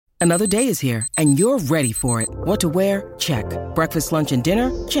Another day is here, and you're ready for it. What to wear? Check. Breakfast, lunch, and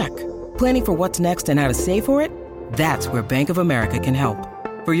dinner? Check. Planning for what's next and how to save for it? That's where Bank of America can help.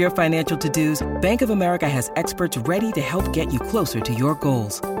 For your financial to-dos, Bank of America has experts ready to help get you closer to your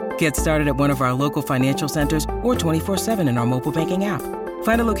goals. Get started at one of our local financial centers or 24/7 in our mobile banking app.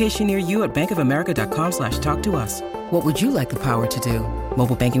 Find a location near you at bankofamerica.com/talktous. What would you like the power to do?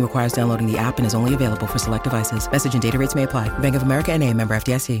 Mobile banking requires downloading the app and is only available for select devices. Message and data rates may apply. Bank of America N.A., member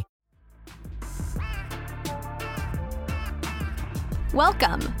FDIC.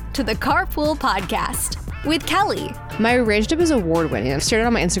 Welcome to the Carpool Podcast with Kelly. My Rage Dip is award winning. I've shared it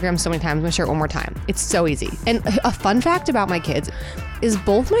on my Instagram so many times. I'm going to share it one more time. It's so easy. And a fun fact about my kids is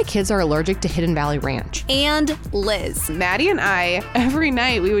both my kids are allergic to Hidden Valley Ranch. And Liz. Maddie and I, every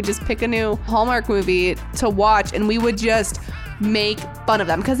night, we would just pick a new Hallmark movie to watch, and we would just make fun of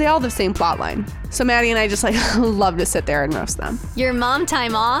them because they all have the same plot line. So Maddie and I just love to sit there and roast them. Your mom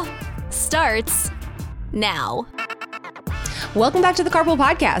time off starts now. Welcome back to the Carpool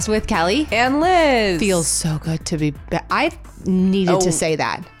Podcast with Kelly and Liz. Feels so good to be back. I needed to say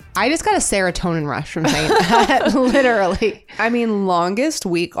that. I just got a serotonin rush from saying that, literally. I mean, longest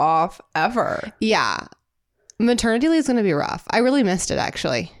week off ever. Yeah. Maternity leave is going to be rough. I really missed it,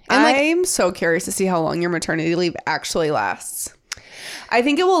 actually. And I'm so curious to see how long your maternity leave actually lasts. I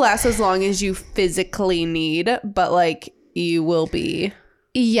think it will last as long as you physically need, but you will be...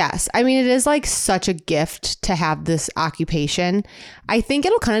 Yes. I mean, it is such a gift to have this occupation. I think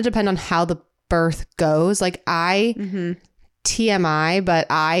it'll kind of depend on how the birth goes. TMI, but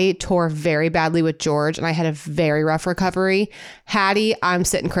I tore very badly with George and I had a very rough recovery. Hattie, I'm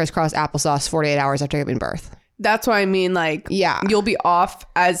sitting crisscross applesauce 48 hours after giving birth. That's what I mean. Yeah. You'll be off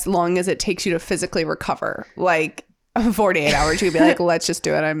as long as it takes you to physically recover. 48 hours, you'd be like, let's just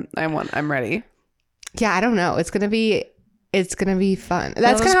do it. I'm ready. Yeah, I don't know. It's gonna be fun.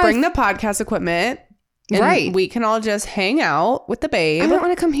 That's kind of bring the podcast equipment, and right? We can all just hang out with the babe. I don't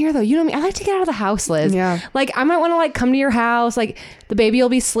want to come here though. You know me. I like to get out of the house, Liz. Yeah. I might want to come to your house. The baby will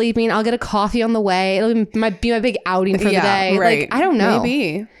be sleeping. I'll get a coffee on the way. Might be my big outing for the day. Right. I don't know.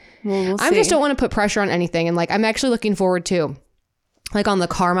 Maybe. We'll see. I just don't want to put pressure on anything, and I'm actually looking forward to. On the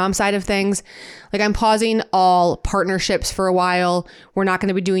car mom side of things, I'm pausing all partnerships for a while. We're not going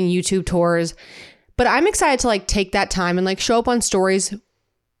to be doing YouTube tours. But I'm excited to take that time and show up on stories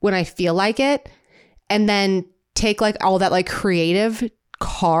when I feel like it, and then take all that creative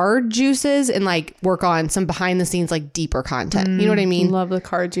car juices and work on some behind the scenes deeper content. You know what I mean? Love the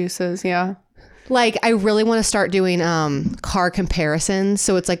car juices. Yeah. I really want to start doing car comparisons.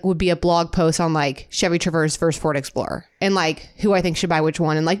 So it's would be a blog post on Chevy Traverse versus Ford Explorer and who I think should buy which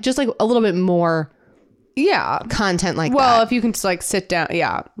one and just a little bit more content that. Well, if you can just sit down.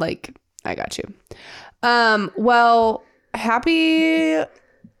 Yeah. I got you. Well, happy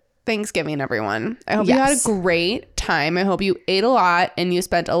Thanksgiving, everyone. I hope you had a great time. I hope you ate a lot and you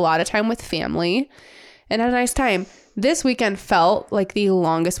spent a lot of time with family and had a nice time. This weekend felt like the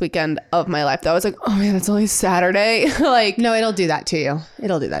longest weekend of my life. Though I was oh man, it's only Saturday. No, it'll do that to you.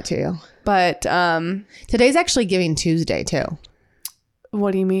 But today's actually Giving Tuesday too.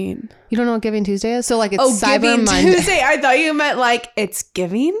 What do you mean? You don't know what Giving Tuesday is? So it's Cyber Giving Monday. Tuesday. I thought you meant it's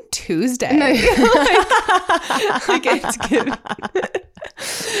Giving Tuesday. No. It's Giving.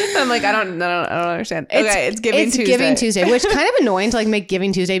 I'm I don't understand. Okay, it's Giving Tuesday. It's Giving Tuesday, which kind of annoying to make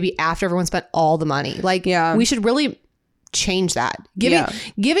Giving Tuesday be after everyone spent all the money. We should really change that.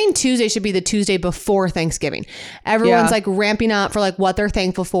 Giving Tuesday should be the Tuesday before Thanksgiving. Everyone's ramping up for what they're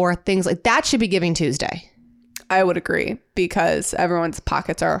thankful for. Things that should be Giving Tuesday. I would agree because everyone's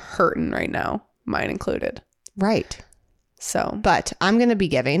pockets are hurting right now, mine included. Right. So, but I'm going to be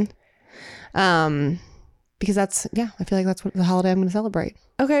giving, because that's, I feel like that's what the holiday I'm going to celebrate.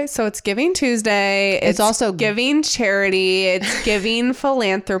 Okay. So it's Giving Tuesday. It's also giving charity. It's giving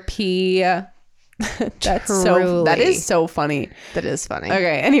philanthropy. That is so funny. That is funny.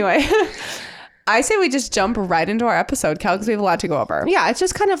 Okay. Anyway. I say we just jump right into our episode, Cal, because we have a lot to go over. Yeah, it's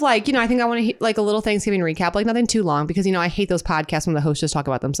just kind of I think I want to a little Thanksgiving recap, nothing too long, because, I hate those podcasts when the hosts just talk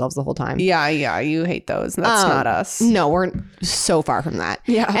about themselves the whole time. Yeah, you hate those. That's not us. No, we're so far from that.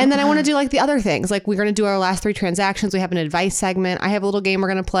 Yeah. And then I want to do the other things. We're going to do our last 3 transactions. We have an advice segment. I have a little game we're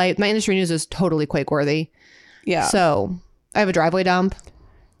going to play. My industry news is totally Quake-worthy. Yeah. So I have a driveway dump.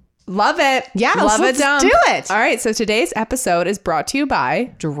 Love it. Yeah, let's do it. All right. So today's episode is brought to you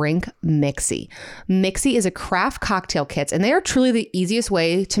by Drink Mixie. Mixie is a craft cocktail kit, and they are truly the easiest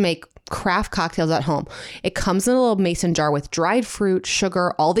way to make craft cocktails at home. It comes in a little mason jar with dried fruit,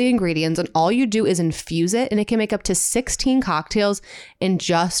 sugar, all the ingredients, and all you do is infuse it, and it can make up to 16 cocktails in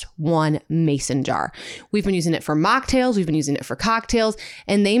just one mason jar. We've been using it for mocktails, we've been using it for cocktails,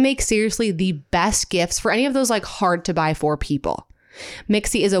 and they make seriously the best gifts for any of those like hard to buy for people.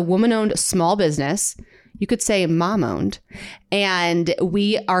 Mixie is a woman-owned small business. You could say mom-owned. And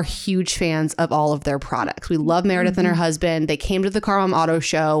we are huge fans of all of their products. We love Meredith and her husband. They came to the Car Mom Auto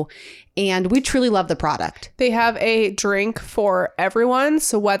Show, and we truly love the product. They have a drink for everyone.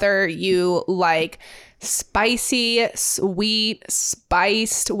 So whether you like spicy, sweet,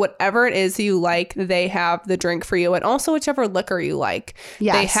 spiced, whatever it is you like, they have the drink for you. And also whichever liquor you like.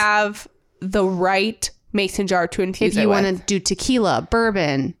 Yes. They have the right mason jar to infuse If you want to do tequila,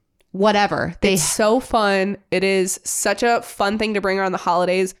 bourbon, whatever. It's so fun. It is such a fun thing to bring around the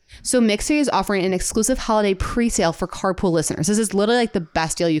holidays. So Mixie is offering an exclusive holiday pre-sale for Carpool listeners. This is literally like the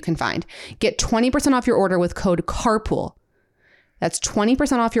best deal you can find. Get 20% off your order with code CARPOOL. That's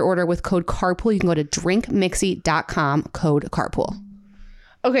 20% off your order with code CARPOOL. You can go to drinkmixie.com, code CARPOOL.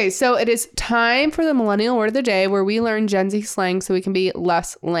 Okay, so it is time for the millennial word of the day, where we learn Gen Z slang so we can be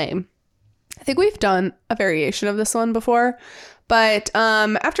less lame. I think we've done a variation of this one before. But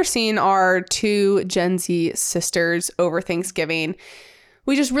after seeing our two Gen Z sisters over Thanksgiving,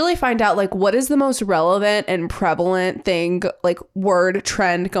 we just really find out like what is the most relevant and prevalent thing, like word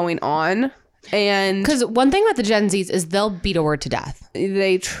trend going on. And because one thing about the Gen Zs is they'll beat a word to death.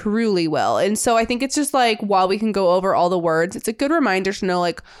 They truly will. And so I think it's just like, while we can go over all the words, it's a good reminder to know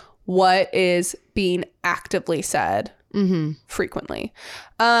like what is being actively said frequently.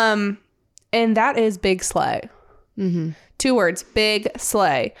 And that is big slay. 2 words, big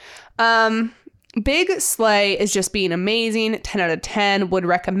slay. Big slay is just being amazing. 10 out of 10, would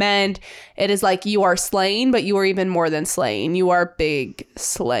recommend. It is like you are slaying, but you are even more than slaying. You are big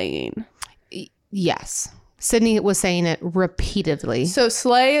slaying. Yes. Sydney was saying it repeatedly. So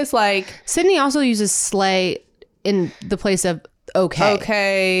slay is like... Sydney also uses slay in the place of okay.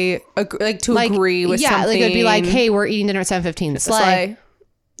 Okay. Like to agree with something. Yeah, like it'd be like, hey, we're eating dinner at 7:15. Slay.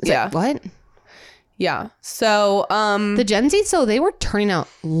 Yeah. Like, what? Yeah. So the Gen Z, so they were turning out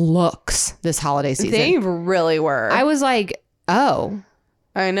looks this holiday season. They really were. I was like, oh.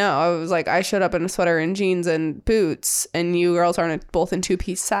 I know. I was like, I showed up in a sweater and jeans and boots, and you girls aren't both in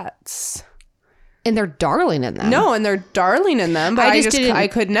 2-piece sets. And they're darling in them. No, and they're darling in them, but I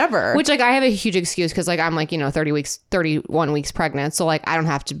could never. Which, like, I have a huge excuse because, like, I'm like, 31 weeks pregnant. So, like, I don't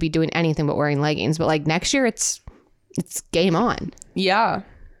have to be doing anything but wearing leggings. But, like, next year it's game on. Yeah.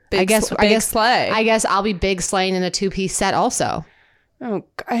 I guess slay. I guess I'll be big slaying in a 2-piece set also. Oh,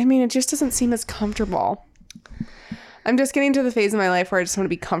 I mean, it just doesn't seem as comfortable. I'm just getting to the phase in my life where I just want to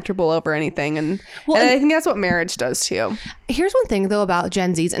be comfortable over anything. And I think that's what marriage does too. Here's one thing though about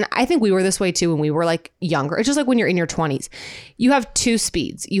Gen Zs, and I think we were this way too when we were like younger. It's just like when you're in your 20s, you have 2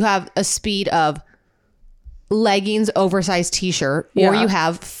 speeds. You have a speed of leggings, oversized t-shirt, or you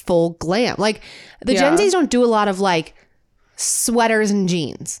have full glam. Like the Gen Zs don't do a lot of like sweaters and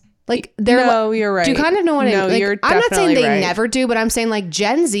jeans. Like they're you're right. Do you kind of know what I mean? Like, you're I'm not saying they right. never do, but I'm saying like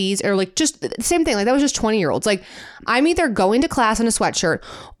Gen Zs are like just the same thing. Like that was just 20-year-olds. Like I'm either going to class in a sweatshirt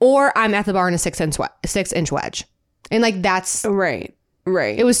or I'm at the bar in a 6-inch wedge. And like that's right.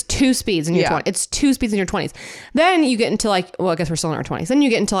 It was 2 speeds in your 20s. It's 2 speeds in your 20s. Then you get into like, well, I guess we're still in our 20s. Then you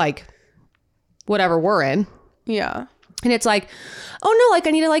get into like whatever we're in. Yeah. And it's like, oh no, like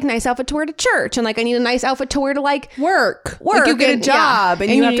I need a like nice outfit to wear to church, and like I need a nice outfit to wear to like work. Like you get a job and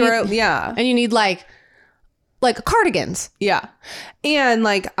you have to wear, and you need like cardigans. Yeah. And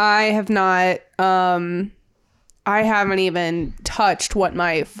like I haven't even touched what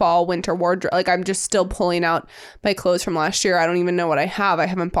my fall winter wardrobe, like I'm just still pulling out my clothes from last year. I don't even know what I have. I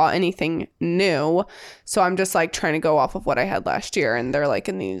haven't bought anything new. So I'm just like trying to go off of what I had last year, and they're like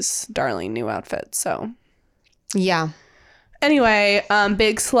in these darling new outfits. So yeah. Anyway,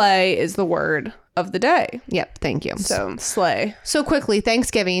 big slay is the word of the day. Yep. Thank you. So slay. So quickly,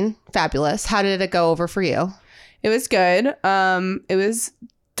 Thanksgiving, fabulous. How did it go over for you? It was good. It was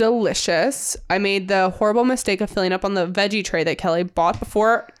delicious. I made the horrible mistake of filling up on the veggie tray that Kelly bought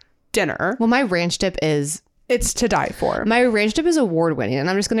before dinner. Well, my ranch dip is... It's to die for. My ranch dip is award winning,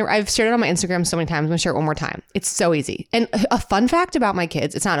 and I've shared it on my Instagram so many times. I'm going to share it one more time. It's so easy. And a fun fact about my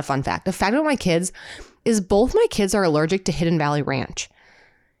kids, it's not a fun fact. A fact about my kids is both my kids are allergic to Hidden Valley Ranch.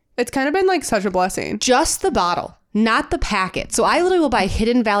 It's kind of been like such a blessing. Just the bottle, not the packet. So I literally will buy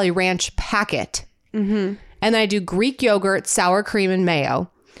Hidden Valley Ranch packet. And then I do Greek yogurt, sour cream, and mayo.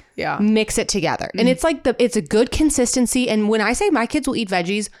 Yeah. Mix it together. And it's like it's a good consistency. And when I say my kids will eat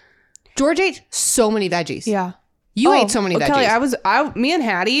veggies, George ate so many veggies. Yeah. You ate so many veggies. Kelly, me and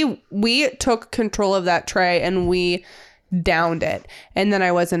Hattie, we took control of that tray and we downed it. And then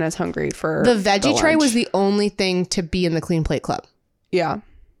I wasn't as hungry for the veggie tray lunch. was the only thing to be in the Clean Plate Club. Yeah.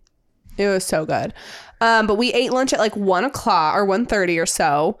 It was so good. But we ate lunch at like 1 o'clock or 1:30 or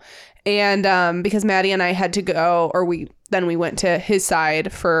so. And because Maddie and I had to go, we went to his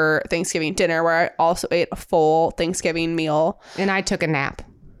side for Thanksgiving dinner, where I also ate a full Thanksgiving meal. And I took a nap.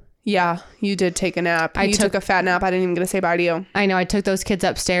 Yeah, you did take a nap. You took a fat nap. I didn't even get to say bye to you. I know. I took those kids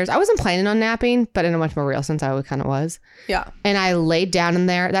upstairs. I wasn't planning on napping, but in a much more real sense, I kind of was. Yeah. And I laid down in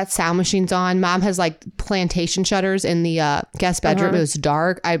there. That sound machine's on. Mom has like plantation shutters in the guest bedroom. It was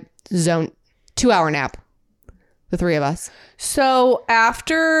dark. I zoned 2-hour nap. The three of us. So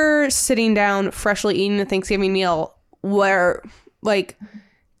after sitting down, freshly eating a Thanksgiving meal, were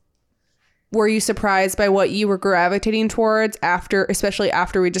you surprised by what you were gravitating towards especially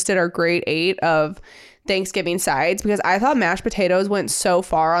after we just did our grade 8 of Thanksgiving sides? Because I thought mashed potatoes went so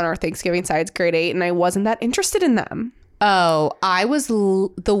far on our Thanksgiving sides grade 8 and I wasn't that interested in them. Oh, I was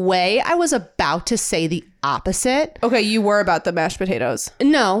the way I was about to say the opposite. Okay, you were about the mashed potatoes.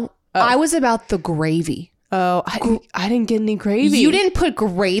 No, I was about the gravy. Oh, I didn't get any gravy. You didn't put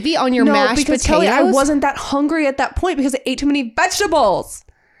gravy on your mashed potatoes? Kelly, I wasn't that hungry at that point because I ate too many vegetables.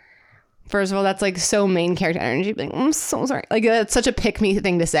 First of all, that's like so main character energy. Like, I'm so sorry. Like, that's such a pick-me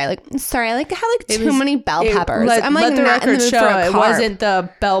thing to say. Like, I'm sorry, I had like too many bell peppers. I'm like, let the not in the record mood show, for a it carb. wasn't the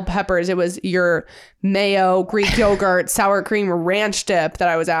bell peppers. It was your mayo, Greek yogurt, sour cream, ranch dip that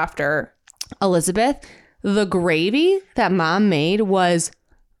I was after. Elizabeth, the gravy that Mom made was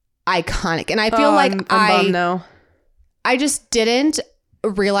iconic. And I feel like I'm bummed now. I just didn't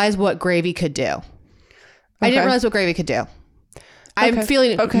realize what gravy could do. I didn't realize what gravy could do. I'm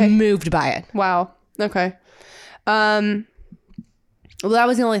feeling moved by it. Wow. Okay. Well, that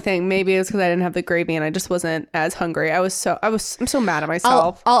was the only thing. Maybe it was because I didn't have the gravy and I just wasn't as hungry. I'm so mad at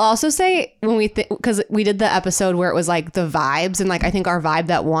myself. I'll also say when because we did the episode where it was like the vibes, and like I think our vibe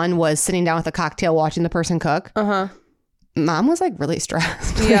that one was sitting down with a cocktail watching the person cook. Mom was like really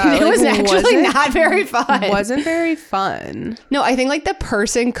stressed. Yeah, it was actually not very fun. It wasn't very fun. No, I think like the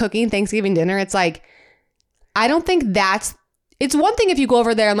person cooking Thanksgiving dinner, it's like, I don't think it's one thing if you go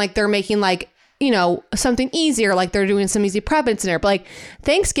over there and like they're making like, you know, something easier, like they're doing some easy prep in there. But like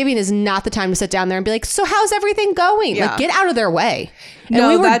Thanksgiving is not the time to sit down there and be like, so how's everything going? Yeah. Like get out of their way. And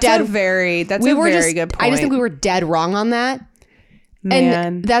no, that's a very good point. I just think we were dead wrong on that. Man.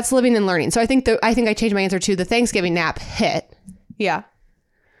 And that's living and learning. So I think I changed my answer to the Thanksgiving nap hit. Yeah.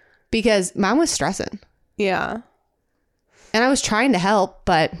 Because Mom was stressing. Yeah. And I was trying to help,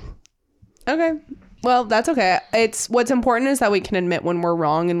 but. Okay. Well, that's okay. What's important is that we can admit when we're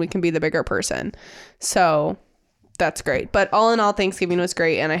wrong and we can be the bigger person. So that's great. But all in all, Thanksgiving was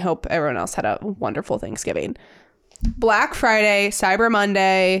great. And I hope everyone else had a wonderful Thanksgiving. Black Friday, Cyber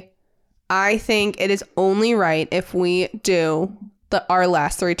Monday. I think it is only right if we do our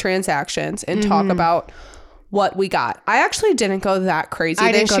last 3 transactions and talk about what we got. I actually didn't go that crazy this year.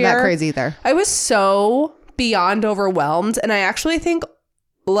 I didn't go that crazy either. I was so beyond overwhelmed. And I actually think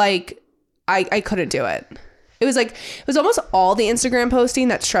like I couldn't do it. It was almost all the Instagram posting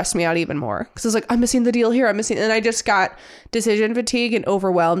that stressed me out even more. Because I was like, I'm missing the deal here. And I just got decision fatigue and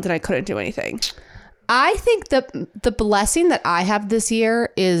overwhelmed and I couldn't do anything. I think the blessing that I have this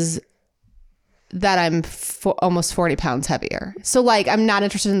year is that I'm almost 40 pounds heavier. So like, I'm not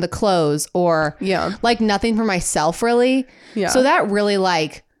interested in the clothes or like nothing for myself really. Yeah. So that really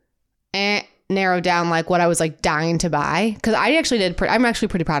like narrowed down like what I was like dying to buy. Cause I actually I'm actually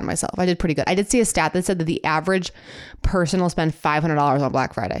pretty proud of myself. I did pretty good. I did see a stat that said that the average person will spend $500 on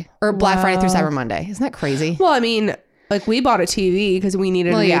Black Friday or Black Friday through Cyber Monday. Isn't that crazy? Well, I mean, like we bought a TV because we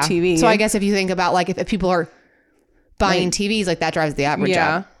needed a new TV. So I guess if you think about like if people are buying TVs, like that drives the average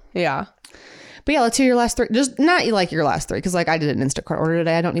up. Yeah. But yeah, let's hear your last 3. Just not like your last 3, because like I did an Instacart order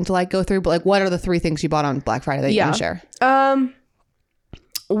today. I don't need to like go through, but like what are the 3 things you bought on Black Friday that you can share?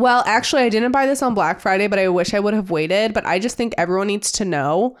 Well, actually, I didn't buy this on Black Friday, but I wish I would have waited. But I just think everyone needs to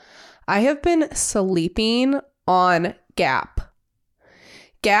know I have been sleeping on Gap.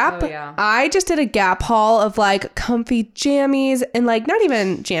 Oh, yeah. I just did a Gap haul of like comfy jammies and like not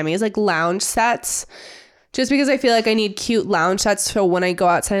even jammies, like lounge sets. Just because I feel like I need cute lounge sets so when I go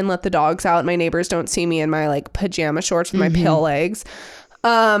outside and let the dogs out, my neighbors don't see me in my like pajama shorts with my pale legs.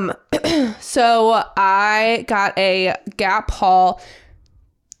 So I got a Gap haul,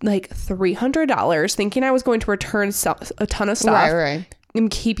 like $300, thinking I was going to return a ton of stuff. Right. I'm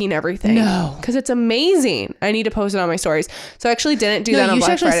keeping everything. No. Because it's amazing. I need to post it on my stories. So I actually didn't do that on Black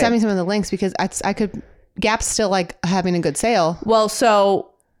Friday. You should actually send me some of the links because I could... Gap's still like having a good sale. Well, so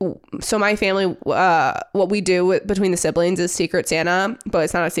so my family, what we do between the siblings is Secret Santa, but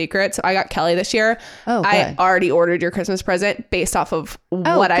it's not a secret. So I got Kelly this year. Oh, I good. already ordered your Christmas present based off of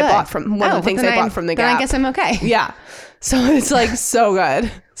what I bought from one of the things I bought from the then Gap. I guess I'm okay. Yeah. So it's like so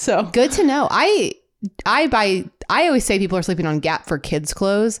good. So Good to know. I always say people are sleeping on Gap for kids'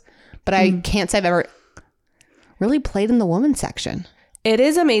 clothes, but I can't say I've ever really played in the women's section. it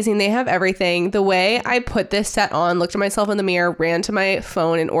is amazing. They have everything. The way I put this set on, looked at myself in the mirror, ran to my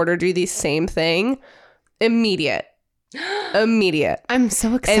phone and ordered you the same thing. Immediate. I'm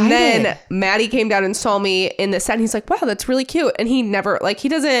so excited. And then Maddie came down and saw me in the set and he's like, wow, that's really cute. And he never, like, he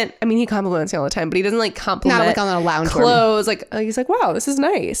doesn't, I mean, he compliments me all the time, but he doesn't like compliment Not like on a lounge clothes. Like, he's like, wow, this is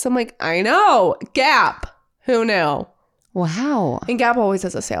nice. I'm like, I know. Gap. Who knew? Wow. And Gap always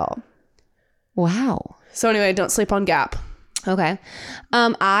has a sale. Wow. So anyway, don't sleep on Gap. Okay.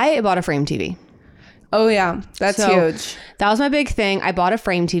 I bought a frame TV. Oh yeah, that's So, huge. That was my big thing. I bought a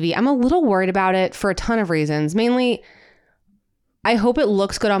frame TV. I'm a little worried about it for a ton of reasons. Mainly, I hope it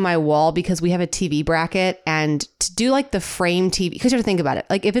looks good on my wall because we have a TV bracket, and to do like the frame TV, because you have to think about it.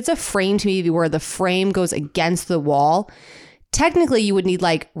 Like if it's a frame TV where the frame goes against the wall, technically you would need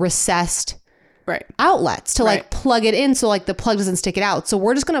like recessed Right. outlets to like Right. plug it in so like the plug doesn't stick it out. So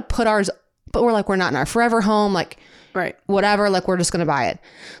we're just going to put ours, but we're like, we're not in our forever home, like Right. whatever, like we're just going to buy it.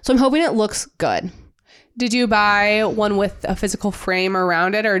 So I'm hoping it looks good. Did you buy one with a physical frame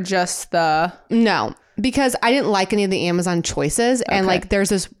around it or just the... No, because I didn't like any of the Amazon choices. And Okay. like there's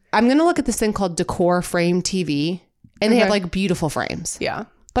this, I'm going to look at this thing called Decor Frame TV, and they have Okay. like beautiful frames. Yeah.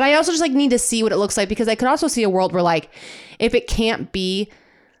 But I also just like need to see what it looks like, because I could also see a world where like if it can't be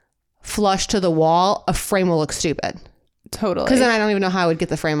flush to the wall, a frame will look stupid. Totally. Because then I don't even know how I would get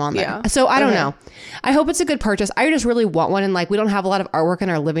the frame on there. Yeah. So I don't Okay. know. I hope it's a good purchase. I just really want one. And like, we don't have a lot of artwork in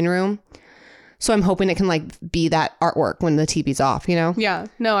our living room. So I'm hoping it can like be that artwork when the TV's off, you know? Yeah.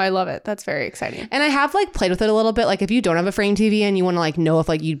 No, I love it. That's very exciting. And I have like played with it a little bit. Like if you don't have a frame TV and you want to like know if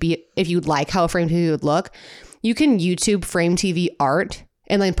like if you'd like how a frame TV would look, you can YouTube frame TV art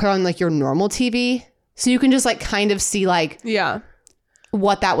and like put on like your normal TV. So you can just like kind of see like Yeah.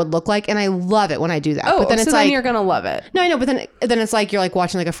 what that would look like. And I love it when I do that. Oh, but then so it's then like, you're going to love it. no, I know, but then it's like you're like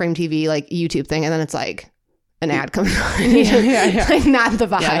watching like a frame TV like YouTube thing, and then it's like an ad coming on. Yeah. Like not the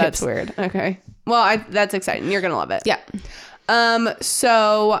vibes. Yeah, that's weird. Okay. Well, that's exciting. You're going to love it. Yeah.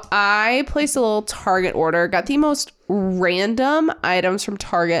 So I placed a little Target order, got the most random items from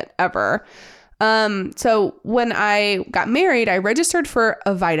Target ever. So when I got married, I registered for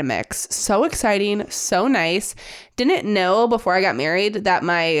a Vitamix. So exciting, so nice. Didn't know before I got married that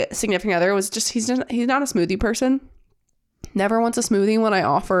my significant other was just, he's not a smoothie person. Never wants a smoothie when I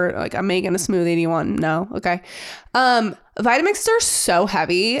offer, like, I'm making a smoothie. Do you want? No. Okay. Vitamixes are so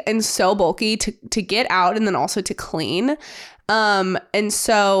heavy and so bulky to get out and then also to clean. And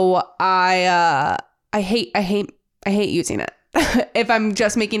so I hate using it. If I'm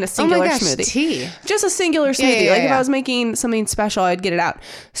just making a singular smoothie. tea. Just a singular smoothie. Yeah, Like if yeah. I was making something special, I'd get it out.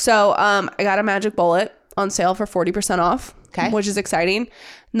 So I got a Magic Bullet on sale for 40% off, Okay. which is exciting.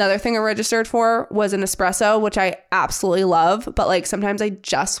 Another thing I registered for was an espresso, which I absolutely love. But like sometimes I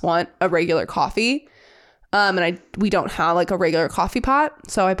just want a regular coffee. And we don't have like a regular coffee pot.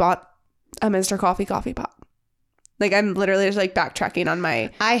 So I bought a Mr. Coffee pot. Like I'm literally just like backtracking on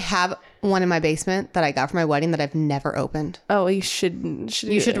my... I have one in my basement that I got for my wedding that I've never opened. Oh, you should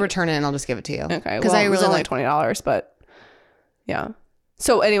Return it and I'll just give it to you. Okay, Because well, I it was really only like. $20, but yeah.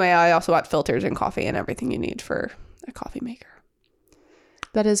 So anyway, I also got filters and coffee and everything you need for a coffee maker.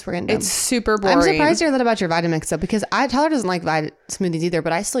 That is random. It's super boring. I'm surprised to hear that about your Vitamix though, because Tyler doesn't like smoothies either,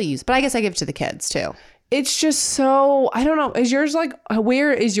 but I still use. But I guess I give it to the kids too. It's just so, I don't know. Is yours like,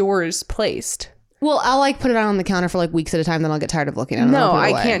 where is yours placed? Well, I'll like put it out on the counter for like weeks at a time, then I'll get tired of looking at it. and No, I'll put it I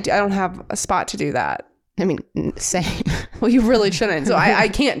away. can't. I don't have a spot to do that. I mean, same. Well, you really shouldn't. So I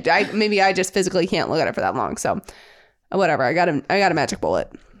can't. Maybe I just physically can't look at it for that long. So whatever. I got a Magic Bullet.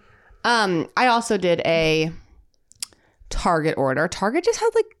 I also did a Target order. Target just had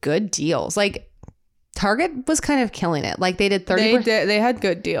like good deals. Like Target was kind of killing it. Like they did 30%. They had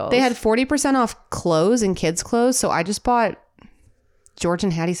good deals. They had 40% off clothes and kids' clothes. So I just bought George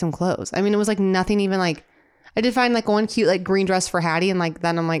and Hattie some clothes. I mean, it was like nothing even like, I did find like one cute like green dress for Hattie, and like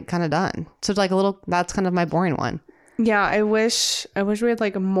then I'm like kind of done. So it's like that's kind of my boring one. Yeah, I wish we had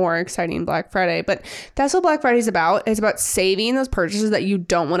like a more exciting Black Friday, but that's what Black Friday's about. It's about saving those purchases that you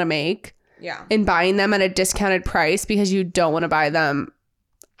don't want to make. Yeah. And buying them at a discounted price because you don't want to buy them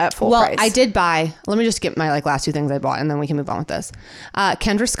at full Well, price. I did buy, let me just get my like last two things I bought and then we can move on with this.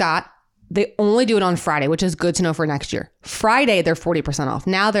 Kendra Scott they only do it on Friday, which is good to know for next year. Friday, they're 40% off.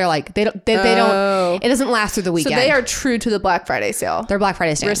 Now they're like, they don't, it doesn't last through the weekend. So they are true to the Black Friday sale. They're Black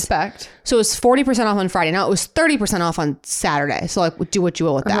Friday stands. Respect. So it was 40% off on Friday. Now it was 30% off on Saturday. So like do what you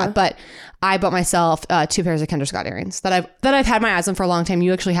will with that. But I bought myself 2 pairs of Kendra Scott earrings that I've had my eyes on for a long time.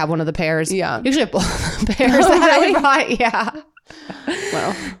 You actually have one of the pairs. Yeah. You actually have both pairs that I bought. Yeah.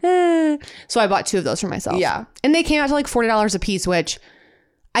 Well. So I bought 2 of those for myself. Yeah. And they came out to like $40 a piece, which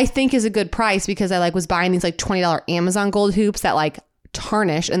I think is a good price because I like was buying these like $20 Amazon gold hoops that like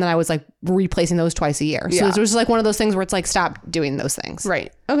tarnish, and then I was like replacing those twice a year. So it was just like one of those things where it's like, stop doing those things.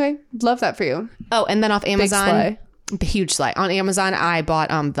 Right. Okay. Love that for you. Oh, and then off Amazon, Big huge slay. On Amazon, I bought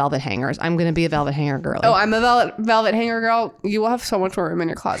velvet hangers. I'm going to be a velvet hanger girl. Oh, I'm a velvet hanger girl. You will have so much more room in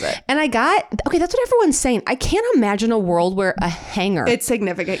your closet. And I got, okay, that's what everyone's saying. I can't imagine a world where a hanger. It's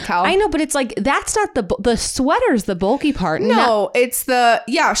significant, Cal. I know, but it's like, that's not the sweater's the bulky part. No, it's the,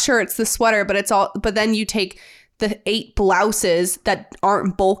 yeah, sure, it's the sweater, but it's all, but then you take the 8 blouses that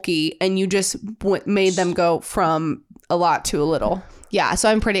aren't bulky and you just made them go from a lot to a little. Yeah, so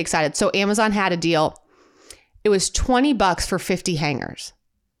I'm pretty excited. So Amazon had a deal. It was $20 for 50 hangers.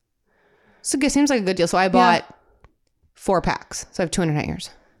 So it seems like a good deal. So I bought 4 packs. So I have 200 hangers.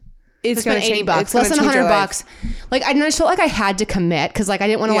 It's like $80, less than $100. Like I just felt like I had to commit because like I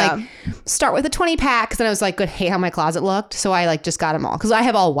didn't want to like start with a 20 pack because then I was like, good, hate how my closet looked. So I like just got them all because I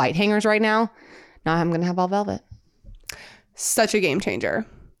have all white hangers right now. Now I'm gonna have all velvet. Such a game changer.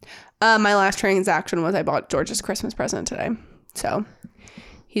 My last transaction was I bought George's Christmas present today. So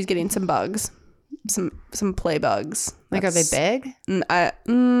he's getting some bugs. Some play bugs. Like, are they big?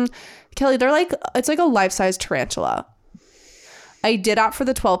 Kelly, they're like, it's like a life-size tarantula. I did opt for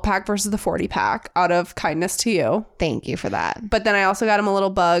the 12 pack versus the 40 pack out of kindness to you. Thank you for that. But then I also got him a little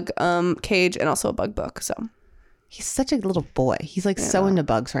bug cage and also a bug book. So he's such a little boy. He's like so into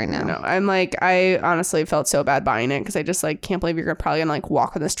bugs right now. No, I'm like, I honestly felt so bad buying it because I just like can't believe you're probably gonna like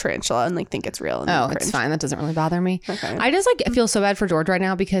walk with this tarantula and like think it's real. And oh, it's fine. That doesn't really bother me. Okay. I just like feel so bad for George right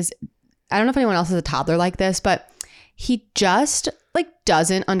now because I don't know if anyone else has a toddler like this, but he just like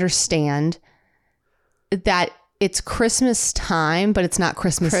doesn't understand that it's Christmas time, but it's not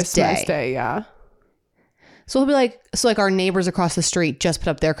Christmas Day. Christmas Day, yeah. So he'll be like, so like our neighbors across the street just put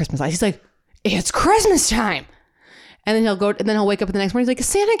up their Christmas lights. He's like, it's Christmas time. And then he'll wake up the next morning. He's like,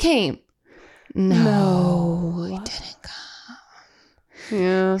 Santa came. No, he didn't come.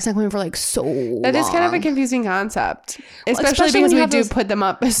 Yeah. He's not coming for like so long. That is kind of a confusing concept. Especially because we do put them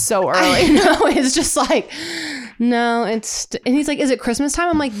up so early. No, it's just like, no, and he's like, is it Christmas time?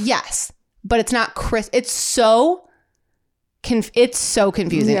 I'm like, yes, but it's not it's so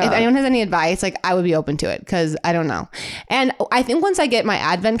confusing. Yeah. If anyone has any advice, like I would be open to it because I don't know. And I think once I get my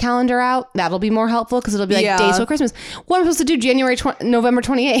advent calendar out, that'll be more helpful because it'll be like days till Christmas. What am I supposed to do November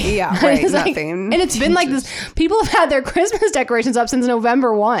 28th? Yeah, right. It's Nothing. Like, and it's been like this. People have had their Christmas decorations up since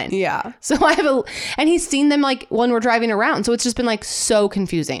November 1. Yeah. So and he's seen them like when we're driving around. So it's just been like so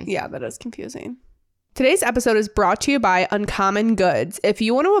confusing. Yeah, that is confusing. Today's episode is brought to you by Uncommon Goods. If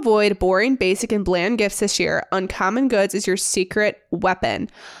you want to avoid boring, basic, and bland gifts this year, Uncommon Goods is your secret weapon.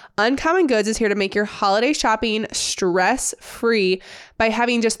 Uncommon Goods is here to make your holiday shopping stress-free by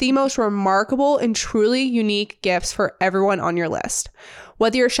having just the most remarkable and truly unique gifts for everyone on your list.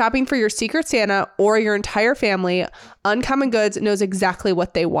 Whether you're shopping for your Secret Santa or your entire family, Uncommon Goods knows exactly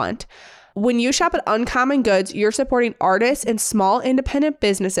what they want. When you shop at Uncommon Goods, you're supporting artists and small independent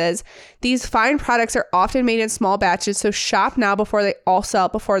businesses. These fine products are often made in small batches, so shop now before they all sell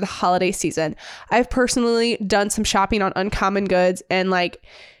out before the holiday season. I've personally done some shopping on Uncommon Goods, and like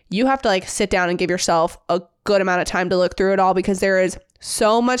you have to like sit down and give yourself a good amount of time to look through it all because there is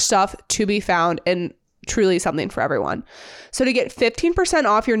so much stuff to be found and truly something for everyone. So to get 15%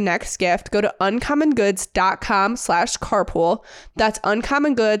 off your next gift, go to uncommongoods.com/carpool. That's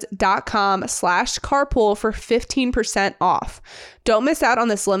uncommongoods.com/carpool for 15% off. Don't miss out on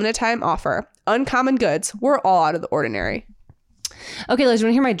this limited time offer. Uncommon Goods, we're all out of the ordinary. Okay, Liz, you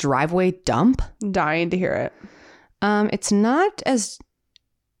want to hear my driveway dump? Dying to hear it. It's not as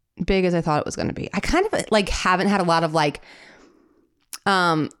big as I thought it was going to be. I kind of like haven't had a lot of like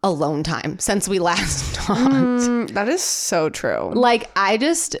alone time since we last talked. That is so true. Like I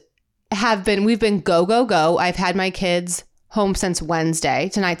just we've been go. I've had my kids home since Wednesday.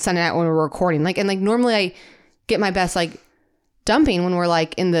 Tonight's Sunday night when we're recording. Like, and like normally I get my best like dumping when we're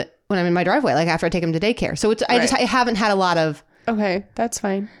like when I'm in my driveway, like after I take them to daycare. So I haven't had a lot of. Okay, that's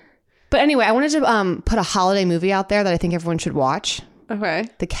fine. But anyway, I wanted to put a holiday movie out there that I think everyone should watch. Okay.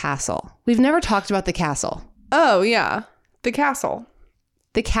 The Castle. We've never talked about The Castle. Oh yeah, The Castle.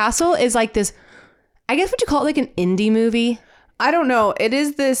 The Castle is like this, I guess what you call it, like an indie movie. I don't know. It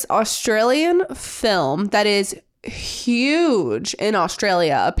is this Australian film that is huge in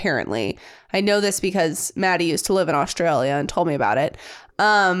Australia, apparently. I know this because Maddie used to live in Australia and told me about it.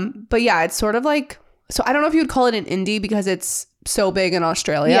 But yeah, it's sort of like, so I don't know if you would call it an indie because it's so big in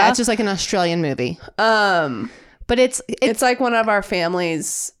Australia. Yeah, it's just like an Australian movie. But it's like one of our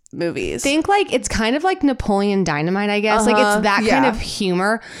family's movies. Think like it's kind of like Napoleon Dynamite, I guess. Like it's that kind of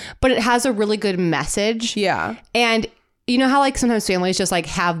humor, but it has a really good message. Yeah. And you know how like sometimes families just like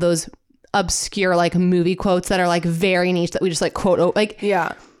have those obscure like movie quotes that are like very niche that we just like quote, like,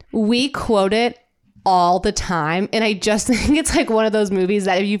 yeah, we quote it all the time. And I just think it's like one of those movies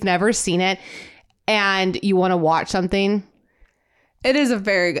that if you've never seen it and you want to watch something, it is a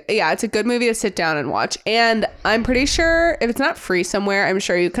very good, it's a good movie to sit down and watch. And I'm pretty sure if it's not free somewhere, I'm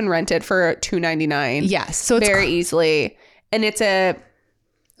sure you can rent it for $2.99. Yes. So it's very easily. And it's a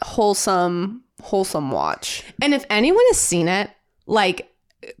wholesome watch. And if anyone has seen it, like,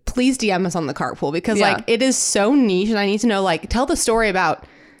 please DM us on the carpool because like it is so niche and I need to know, like, tell the story about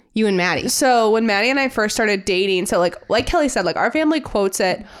you and Maddie. So when Maddie and I first started dating, so like Kelly said, like our family quotes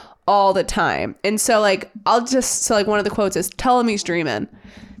it all the time. And so like one of the quotes is tell him he's dreaming.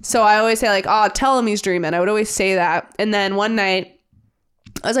 So I always say like, oh, tell him he's dreaming. I would always say that. And then one night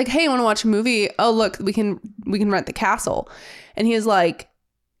I was like, hey, you want to watch a movie? Oh, look, we can rent The Castle. And he was like,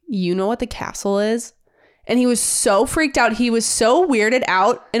 you know what The Castle is? And he was so freaked out. He was so weirded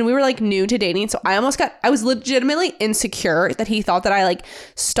out. And we were like new to dating. So I was legitimately insecure that he thought that I like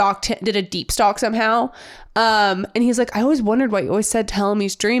did a deep stalk somehow. And he's like, I always wondered why you always said tell him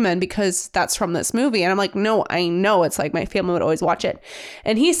he's dreaming because that's from this movie. And I'm like, no, I know. It's like my family would always watch it.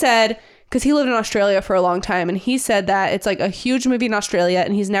 And he said, because he lived in Australia for a long time, and he said that it's like a huge movie in Australia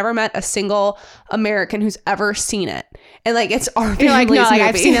and he's never met a single American who's ever seen it. And like it's our family's like, no, like, movie.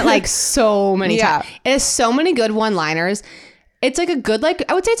 I've seen it like so many times. It has so many good one-liners. It's like a good, like,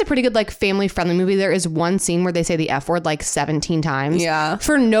 I would say it's a pretty good, like, family-friendly movie. There is one scene where they say the F word like 17 times. Yeah.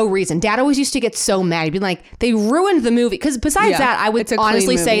 For no reason. Dad always used to get so mad. He'd be like, they ruined the movie. Because besides that, I would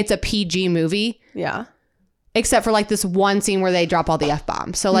honestly say it's a PG movie. Yeah. Except for like this one scene where they drop all the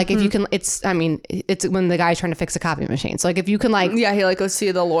F-bombs. So like if you can, it's when the guy's trying to fix a copy machine. So like if you can like. Yeah, he like goes see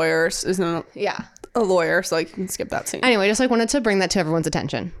the lawyers. Isn't yeah. a lawyer, so like you can skip that scene. Anyway, just like wanted to bring that to everyone's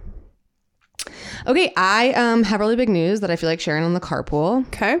attention. Okay, I have really big news that I feel like sharing on the carpool.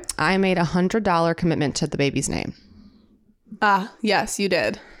 Okay. I made $100 commitment to the baby's name. Ah, yes, you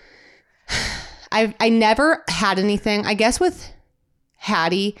did. I never had anything. I guess with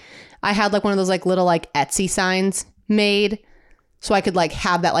Hattie, I had like one of those like little like Etsy signs made so I could like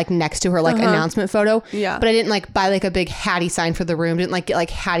have that like next to her like announcement photo. Yeah. But I didn't like buy like a big Hattie sign for the room. Didn't like get like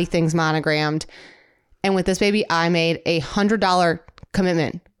Hattie things monogrammed. And with this baby, I made $100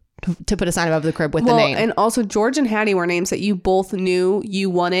 commitment to put a sign above the crib with the name. And also George and Hattie were names that you both knew you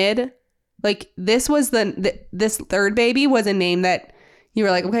wanted. Like this was this third baby was a name that you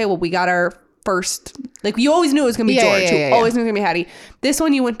were like, okay, well, we got our first, like you always knew it was going to be George. You always knew it was going to be Hattie. This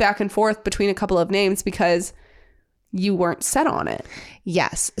one you went back and forth between a couple of names because you weren't set on it.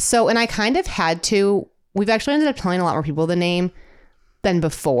 Yes. So, and I kind of had to, we've actually ended up telling a lot more people the name than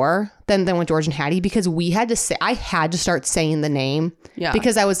before, than with George and Hattie, because I had to start saying the name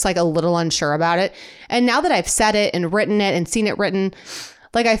because I was like a little unsure about it. And now that I've said it and written it and seen it written,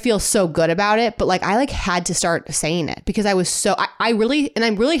 like I feel so good about it, but like I like had to start saying it because I was so, I'm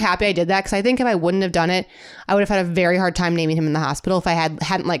really happy I did that because I think if I wouldn't have done it, I would have had a very hard time naming him in the hospital if I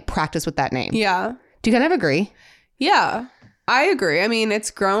hadn't like practiced with that name. Yeah. Do you kind of agree? Yeah, I agree. I mean, it's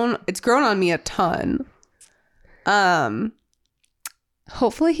grown on me a ton.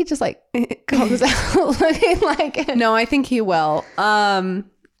 Hopefully he just like goes out looking like. No, I think he will.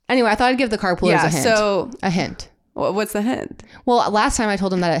 Anyway, I thought I'd give the carpoolers a hint. So a hint. What's the hint? Well, last time I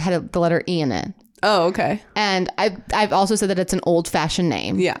told him that it had the letter E in it. Oh, okay. And I've also said that it's an old-fashioned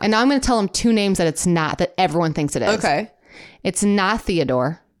name. Yeah. And now I'm going to tell him two names that it's not, that everyone thinks it is. Okay. It's not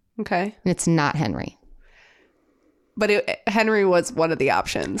Theodore. Okay. And it's not Henry. But Henry was one of the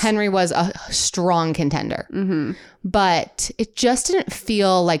options. Henry was a strong contender. Mm-hmm. But it just didn't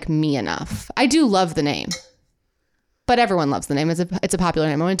feel like me enough. I do love the name. But everyone loves the name. It's a popular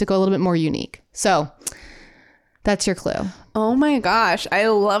name. I wanted to go a little bit more unique. So that's your clue. Oh my gosh. I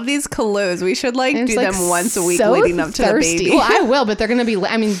love these clues. We should like do them once a week so leading up to thirsty. the baby. Well, I will, but they're going to be,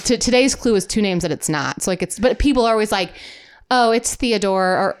 I mean, today's clue is two names that it's not. So like but people are always like, oh, it's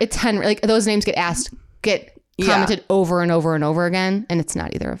Theodore or it's Henry. Like those names get commented over and over and over again. And it's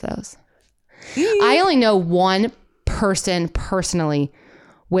not either of those. I only know one person personally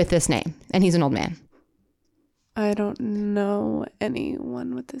with this name. And he's an old man. I don't know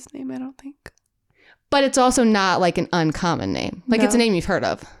anyone with this name, I don't think. But it's also not like an uncommon name. Like it's a name you've heard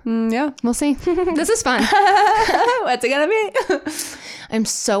of. Yeah. We'll see. This is fun. What's it gonna be? I'm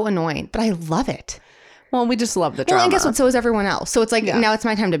so annoyed, but I love it. Well, we just love the drama. Well, and guess what? So is everyone else. So it's like, now it's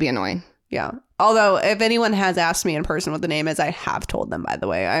my time to be annoying. Yeah. Although, if anyone has asked me in person what the name is, I have told them, by the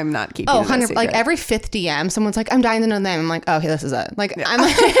way. I'm not keeping it a 100%. secret. Like every 5th DM, someone's like, I'm dying to know the name. I'm like, oh, okay, this is it. Like, I'm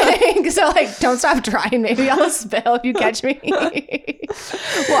like, so like, don't stop trying. Maybe I'll spill if you catch me.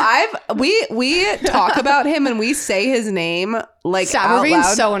 Well, we talk about him and we say his name like Stop. out We're being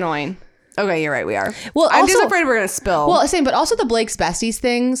loud. so annoying. Okay, you're right. We are. Well, I'm just also- afraid we're gonna spill. Well, same, but also the Blake's Besties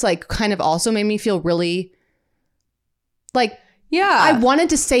things, like, kind of also made me feel really, like, yeah, I wanted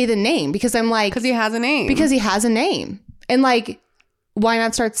to say the name because I'm like, because he has a name. because he has a name. And like, why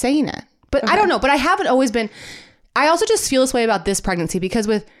not start saying it? But I don't know. But I haven't always been. I also just feel this way about this pregnancy because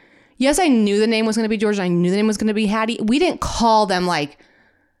yes, I knew the name was going to be George and I knew the name was going to be Hattie. We didn't call them like,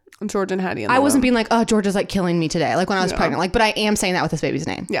 George and Hattie. I wasn't being like, oh, George is like killing me today. Like when I was pregnant. Like, but I am saying that with this baby's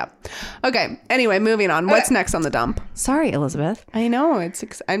name. Yeah. Okay. Anyway, moving on. What's next on the dump? Sorry, Elizabeth. I know.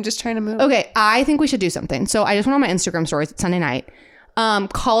 I'm just trying to move. Okay, I think we should do something. So I just went on my Instagram stories Sunday night.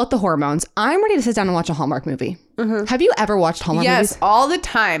 Call it the hormones. I'm ready to sit down and watch a Hallmark movie. Mm-hmm. Have you ever watched Hallmark movies? Yes, all the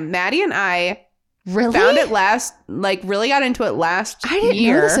time. Maddie and I Really? found it really got into it last I didn't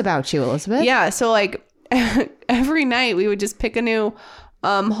year. know this about you, Elizabeth. Yeah, so like every night we would just pick a new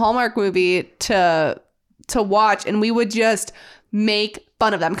Hallmark movie to watch, and we would just make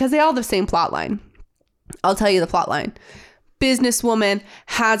fun of them because they all have the same plot line. I'll tell you the plot line. Businesswoman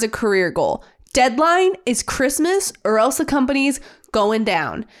has a career goal. Deadline is Christmas or else the company's going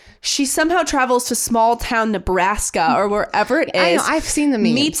down. She somehow travels to small town Nebraska or wherever it is. I know, I've seen the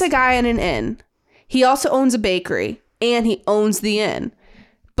memes. Meets a guy in an inn. He also owns a bakery and he owns the inn.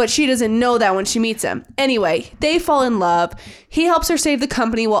 But she doesn't know that when she meets him. Anyway, they fall in love. He helps her save the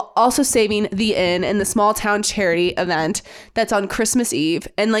company while also saving the inn and the small town charity event that's on Christmas Eve.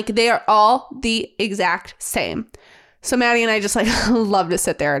 And like they are all the exact same. So Maddie and I just like love to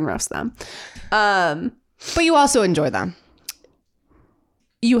sit there and roast them. But you also enjoy them.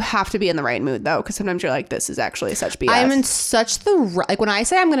 You have to be in the right mood though, because sometimes you're like, this is actually such BS. I'm in such like when I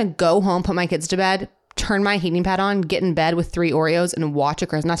say I'm going to go home, put my kids to bed, turn my heating pad on, get in bed with 3 Oreos and watch a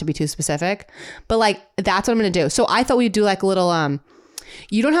Christmas, not to be too specific, but like that's what I'm going to do. So I thought we'd do like a little,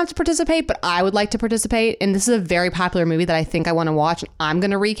 you don't have to participate, but I would like to participate. And this is a very popular movie that I think I want to watch. I'm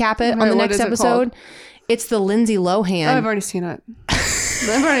going to recap it on the next episode. It's the Lindsay Lohan. Oh, I've already seen it.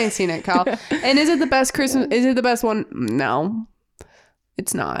 I've already seen it, Kyle. And is it the best Christmas? Is it the best one? No,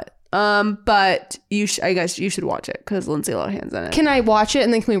 it's not. But I guess you should watch it because Lindsay Lohan's in it. Can I watch it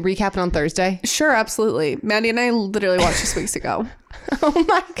and then can we recap it on Thursday? Sure, absolutely. Maddie and I literally watched this weeks ago. Oh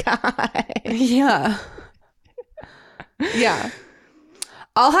my God. Yeah. Yeah.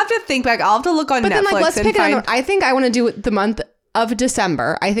 I'll have to think back. I'll have to look on Netflix. Then like let's and pick find... another. I think I want to do it the month of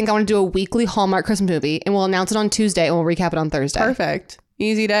December. I think I want to do a weekly Hallmark Christmas movie and we'll announce it on Tuesday and we'll recap it on Thursday. Perfect.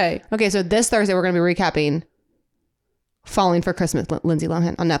 Easy day. Okay, so this Thursday we're going to be recapping Falling for Christmas, Lindsay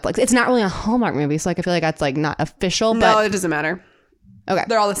Lohan on Netflix. It's not really a Hallmark movie, so like I feel like that's like not official. No, But it doesn't matter. okay,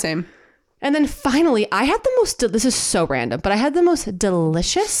 They're all the same. and then finally, I had the most. This is so random, but I had the most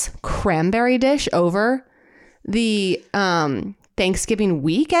delicious cranberry dish over the Thanksgiving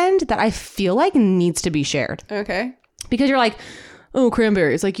weekend that I feel like needs to be shared. Okay. Because you're like, oh,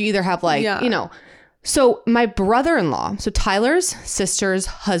 cranberries. Like you either have like, Yeah. you know. So my brother-in-law, so Tyler's sister's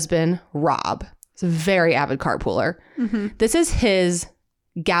husband, Rob, is a very avid carpooler. Mm-hmm. This is his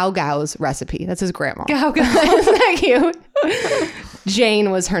Gao-Gao's recipe. That's his grandma. Gao-Gao. Isn't that cute?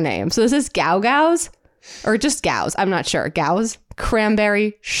 Jane was her name. So this is Gao-Gao's or just Gao's. I'm not sure. Gao's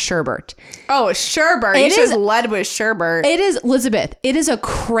cranberry sherbet. Oh, sherbet. You should have led with sherbet. It is, Elizabeth, it is a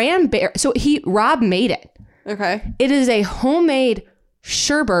cranberry. So Rob made it. Okay. It is a homemade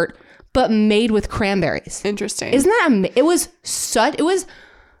sherbet, but made with cranberries. Interesting. Isn't that it was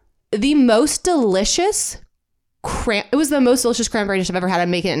the most delicious cranberry dish I've ever had.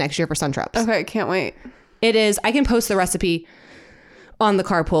 I'm making it next year for Sun Traps. Okay, can't wait. It is. I can post the recipe on the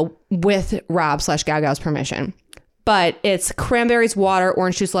carpool with Rob/Gao-Gao's permission. But it's cranberries, water,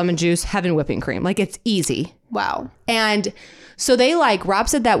 orange juice, lemon juice, heaven whipping cream. Like it's easy. Wow. And so they Rob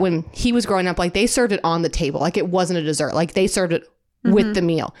said that when he was growing up, like they served it on the table. Like it wasn't a dessert. Like they served it with the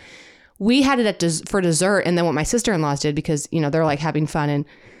meal. We had it for dessert. And then what my sister-in-laws did, because, you know, they're like having fun and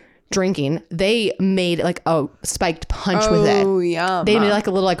drinking, they made like a spiked punch with it. Oh, yum. They made like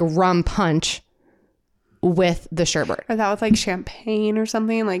a little like rum punch with the sherbet. Or that with like champagne or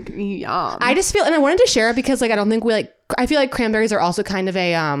something, like yum. I just feel, and I wanted to share it because like I don't think I feel like cranberries are also kind of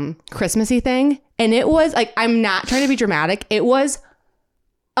a Christmassy thing. And it was like, I'm not trying to be dramatic. It was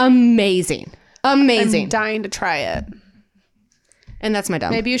amazing. Amazing. I'm dying to try it. And that's my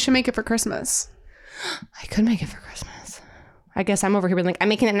dump. Maybe you should make it for Christmas. I could make it for Christmas. I guess I'm over here being like, I'm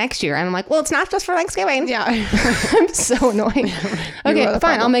making it next year. And I'm like, well, it's not just for Thanksgiving. Yeah. I'm so annoying. Okay, fine.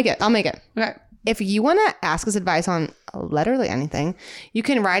 problem. I'll make it. Okay. If you want to ask us advice on literally anything, you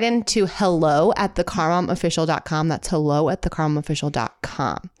can write into hello@thecarmomofficial.com. That's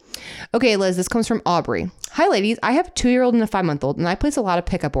hello@thecarmomofficial.com. Okay, Liz, this comes from Aubrey. Hi, ladies. I have a 2-year-old and a 5-month-old, and I place a lot of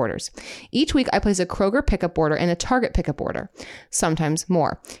pickup orders. Each week, I place a Kroger pickup order and a Target pickup order, sometimes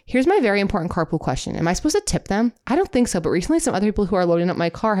more. Here's my very important carpool question. Am I supposed to tip them? I don't think so, but recently some other people who are loading up my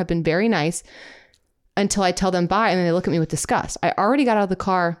car have been very nice until I tell them bye, and then they look at me with disgust. I already get out of the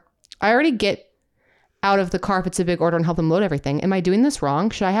car if it's a big order and help them load everything. Am I doing this wrong?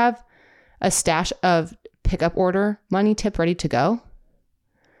 Should I have a stash of pickup order money tip ready to go?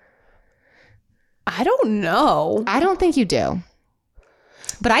 I don't know. I don't think you do.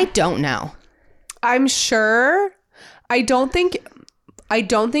 But I don't know. I'm sure. I don't think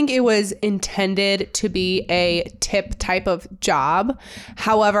it was intended to be a tip type of job.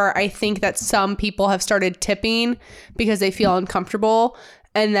 However, I think that some people have started tipping because they feel uncomfortable,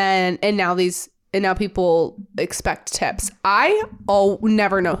 and now people expect tips. I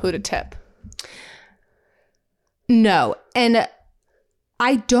never know who to tip. No. And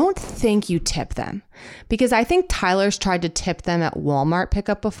I don't think you tip them, because I think Tyler's tried to tip them at Walmart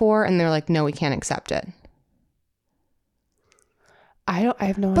pickup before, and they're like, no, we can't accept it. I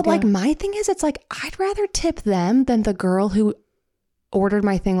have no idea. But like, my thing is, it's like, I'd rather tip them than the girl who ordered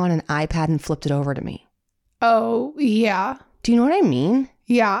my thing on an iPad and flipped it over to me. Oh, yeah. Do you know what I mean?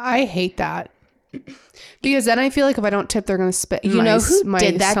 Yeah, I hate that. Because then I feel like if I don't tip, they're going to spit. You know who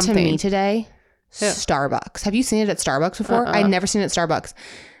did that something to me today? Yeah. Starbucks. Have you seen it at Starbucks before? I'd never seen it at Starbucks.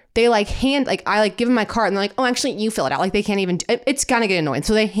 They I give them my card and they're like, oh, actually you fill it out. Like they can't even, it's kind of getting annoying.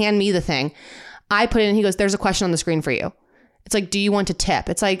 So they hand me the thing. I put it in, he goes, there's a question on the screen for you. It's like, do you want to tip?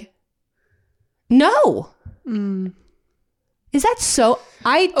 It's like, no. Is that so?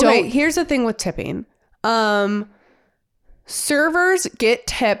 I don't. Okay, here's the thing with tipping. Servers get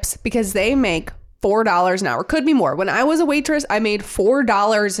tips because they make $4 an hour. Could be more. When I was a waitress, I made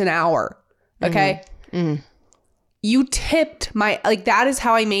 $4 an hour. Okay. Mm-hmm. You tipped that is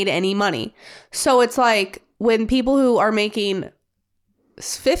how I made any money. So it's like when people who are making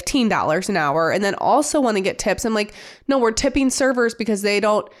 $15 an hour and then also want to get tips, I'm like, no, we're tipping servers because they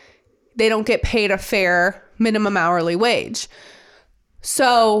don't get paid a fair minimum hourly wage.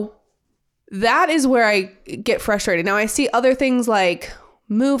 So that is where I get frustrated. Now I see other things like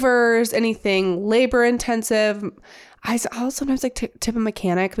movers, anything labor intensive. I'll sometimes tip a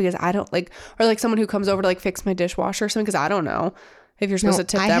mechanic because I don't or someone who comes over to fix my dishwasher or something, because I don't know if you're supposed to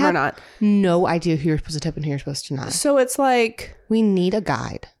tip them or not. No idea who you're supposed to tip and who you're supposed to not. So it's like, we need a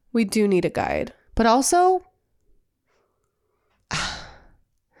guide. We do need a guide. But also, I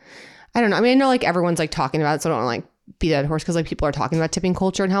don't know. I mean, I know everyone's talking about it, so I don't want to beat that horse, because people are talking about tipping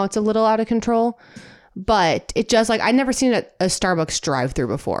culture and how it's a little out of control. But it just I'd never seen it at a Starbucks drive-thru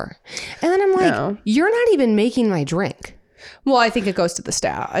before. And then I'm like, no. You're not even making my drink. Well, I think it goes to the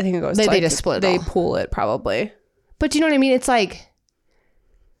staff. I think it goes to they just split it. They pool it probably. But do you know what I mean? It's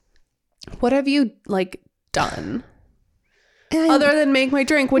what have you done? Other than make my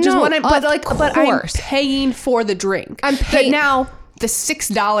drink, which is what I'm but I'm paying for the drink. I'm paying now. The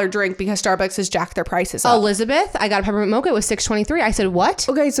 $6 drink because Starbucks has jacked their prices up. Elizabeth, I got a peppermint mocha. It was $6.23. I said, what?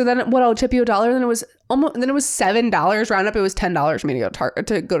 Okay, so then what? I'll tip you $1. Then it was $7. Round up, it was $10 for me to go to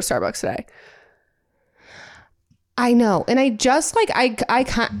Starbucks today. I know, and I just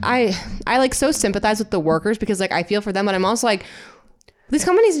I so sympathize with the workers, because I feel for them, but I'm also these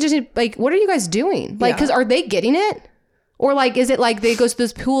companies just what are you guys doing? Because are they getting it, or is it they go to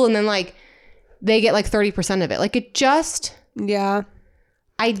this pool and then they get 30% of it? It just. Yeah.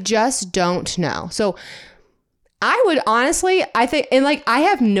 I just don't know. So I would honestly, I think, and I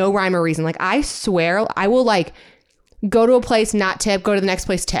have no rhyme or reason. I swear I will go to a place, not tip, go to the next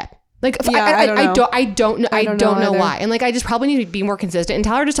place, tip. I don't know why. And I just probably need to be more consistent. And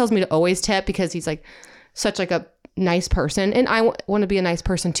Tyler just tells me to always tip because he's such a nice person. And I want to be a nice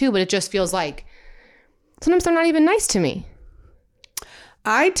person too, but it just feels sometimes they're not even nice to me.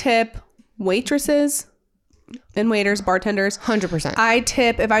 I tip waitresses and waiters, bartenders. 100%. I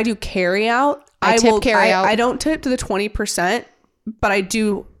tip if I do carry out. I tip carry out. I don't tip to the 20%, but I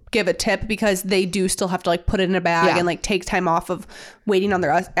do give a tip because they do still have to put it in a bag and take time off of waiting on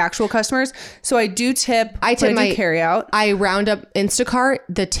their actual customers. So I do tip. I do carry out. I round up Instacart.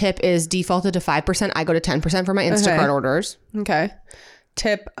 The tip is defaulted to 5%. I go to 10% for my Instacart orders. Okay.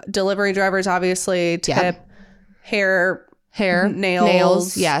 Tip delivery drivers, obviously. Tip hair,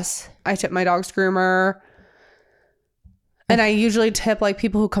 nails. Yes. I tip my dog's groomer. And I usually tip like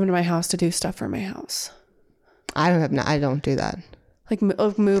people who come to my house to do stuff for my house. I don't do that. Like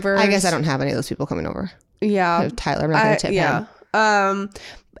movers. I guess I don't have any of those people coming over. Yeah. Tyler, I'm not going to tip him.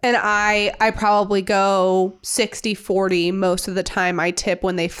 And I probably go 60-40 most of the time. I tip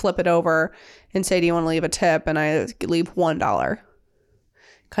when they flip it over and say, do you want to leave a tip? And I leave $1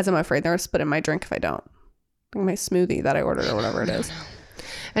 because I'm afraid they're going to spit in my drink if I don't. Like my smoothie that I ordered or whatever it is.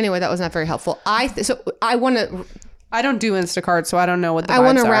 Anyway, that was not very helpful. I don't do Instacart, so I don't know what the vibes I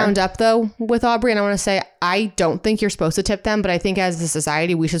want to are. round up though with Aubrey, and I want to say I don't think you're supposed to tip them, but I think as a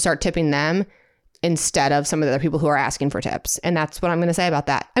society we should start tipping them instead of some of the other people who are asking for tips. And that's what I'm going to say about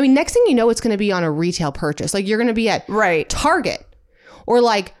that. I mean, next thing you know, it's going to be on a retail purchase. Like you're going to be at Target or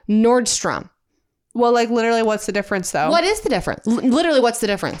like Nordstrom. Well, like literally what's the difference though? What is the difference? Literally what's the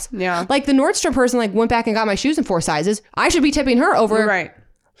difference? Yeah. Like the Nordstrom person like went back and got my shoes in 4 sizes. I should be tipping her over. Right.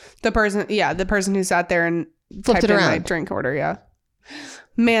 The person who sat there and flipped it around. My drink order. Yeah.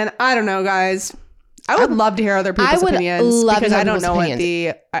 Man, I don't know, guys. I would love to hear other people's opinions because I don't know what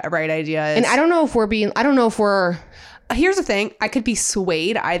the right idea is. And I don't know if we're... Here's the thing. I could be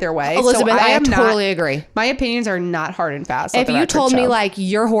swayed either way. Elizabeth, I totally agree. My opinions are not hard and fast. If you told me like,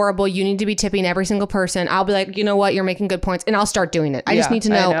 you're horrible, you need to be tipping every single person, I'll be like, you know what? You're making good points. And I'll start doing it. I just need to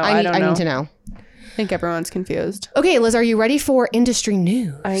know. I need to know. I think everyone's confused. Okay, Liz, are you ready for industry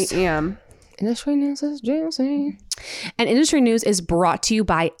news? I am. Industry news is juicy. And industry news is brought to you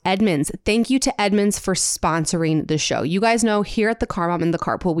by Edmunds. Thank you to Edmunds for sponsoring the show. You guys know here at the Car Mom and the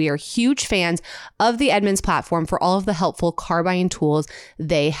Carpool, we are huge fans of the Edmunds platform for all of the helpful car buying tools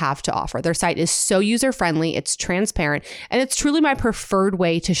they have to offer. Their site is so user-friendly, it's transparent, and it's truly my preferred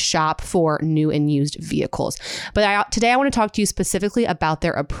way to shop for new and used vehicles. But today I want to talk to you specifically about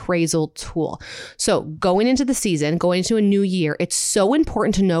their appraisal tool. So going into the season, going into a new year, it's so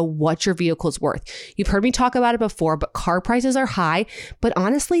important to know what your vehicle's worth. You've heard me talk about it before, but car prices are high, but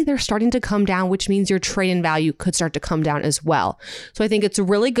honestly, they're starting to come down, which means your trade-in value could start to come down as well. So I think it's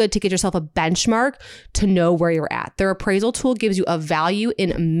really good to get yourself a benchmark to know where you're at. Their appraisal tool gives you a value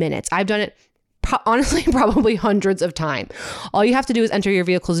in minutes. I've done it honestly, probably hundreds of times. All you have to do is enter your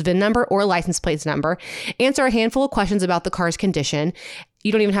vehicle's VIN number or license plate number, answer a handful of questions about the car's condition.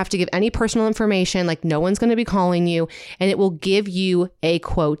 You don't even have to give any personal information, like no one's going to be calling you, and it will give you a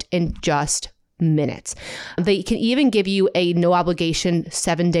quote in just minutes. They can even give you a no obligation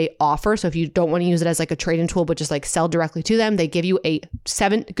 7-day offer. So if you don't want to use it as like a trade-in tool, but just like sell directly to them, they give you a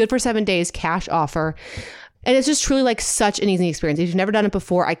good for 7 days cash offer. And it's just truly like such an easy experience. If you've never done it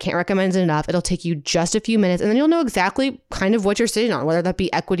before, I can't recommend it enough. It'll take you just a few minutes and then you'll know exactly kind of what you're sitting on, whether that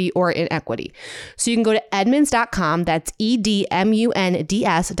be equity or inequity. So you can go to Edmunds.com. That's EDMUNDS.com.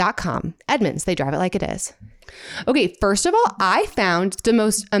 Edmunds, they drive it like it is. Okay, first of all, I found the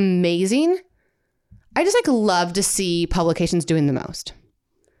most amazing... I just like love to see publications doing the most,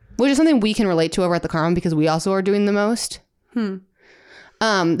 which is something we can relate to over at the Car Mom because we also are doing the most. This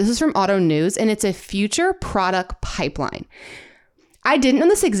is from Auto News and it's a future product pipeline. I didn't know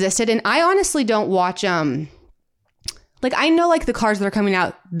this existed and I honestly don't watch, like I know like the cars that are coming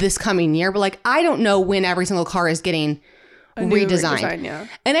out this coming year, but like I don't know when every single car is getting redesigned. Yeah.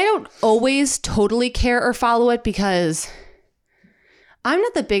 And I don't always totally care or follow it because... I'm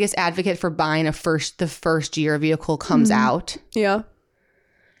not the biggest advocate for buying the first year a vehicle comes out. Yeah.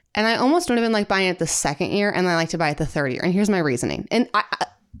 And I almost don't even like buying it the second year, and I like to buy it the third year. And here's my reasoning. And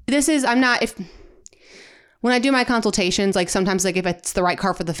when I do my consultations, like sometimes like if it's the right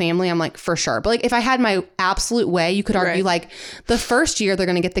car for the family, I'm like, for sure. But like if I had my absolute way, you could argue like the first year they're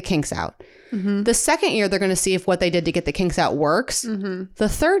going to get the kinks out. Mm-hmm. The second year, they're going to see if what they did to get the kinks out works. Mm-hmm. The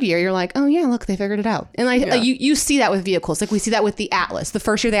third year, you're like, oh yeah, look, they figured it out. And like you see that with vehicles. Like we see that with the Atlas. The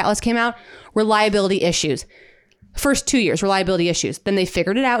first year the Atlas came out, reliability issues. First 2 years, reliability issues. Then they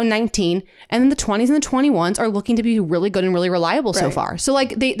figured it out in 19. And then the 20s and the 21s are looking to be really good and really reliable so far. So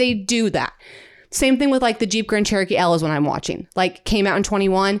like they do that. Same thing with like the Jeep Grand Cherokee L is when I'm watching. Like came out in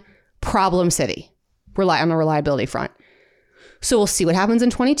 21, problem city. Rely on the reliability front. So we'll see what happens in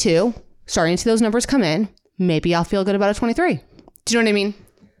 22. Starting to see those numbers come in, maybe I'll feel good about a 23. Do you know what I mean?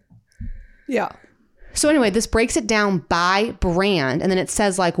 Yeah. So anyway, this breaks it down by brand, and then it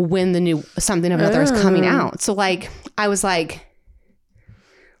says like when the new something of another is coming out. So like I was like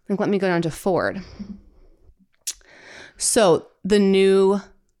let me go down to Ford. So the new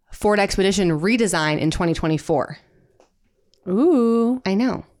Ford Expedition redesign in 2024. Ooh. I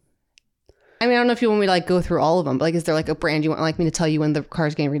know. I mean, I don't know if you want me to like go through all of them, but like, is there like a brand you want like me to tell you when the car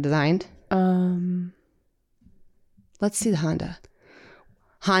is getting redesigned? Let's see the Honda.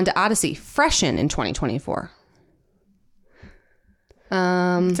 Honda Odyssey, freshen in 2024.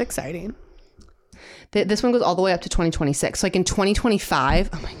 It's exciting. This one goes all the way up to 2026. Like in 2025.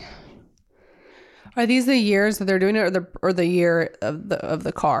 Oh my God. Are these the years that they're doing it, or the year of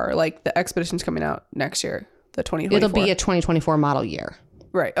the car? Like the Expedition's coming out next year, the 2024. It'll be a 2024 model year.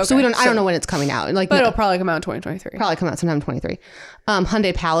 Right. Okay. So I don't know when it's coming out. Like, but it'll probably come out in 2023. Probably come out sometime in 2023.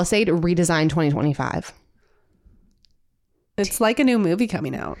 Hyundai Palisade redesigned 2025. It's like a new movie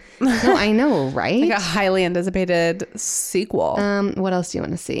coming out. No, I know, right? Like a highly anticipated sequel. What else do you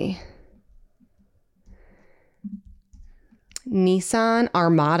want to see? Nissan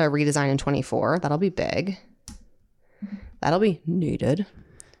Armada redesign in 24. That'll be big. That'll be needed.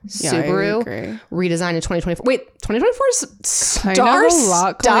 Yeah, Subaru redesign in 2024. Wait, 2024 is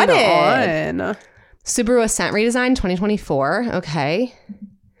star-studded. Subaru Ascent redesign 2024. Okay.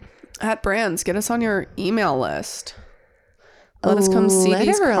 At Brands, get us on your email list. Let us come see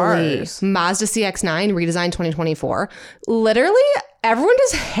these cars. Mazda CX-9 redesign 2024. Literally, everyone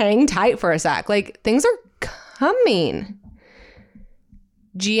just hang tight for a sec. Like, things are coming.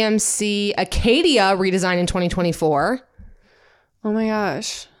 GMC Acadia redesign in 2024. Oh my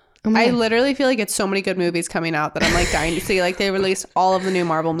gosh. I literally feel like it's so many good movies coming out that I'm like dying to see. Like they released all of the new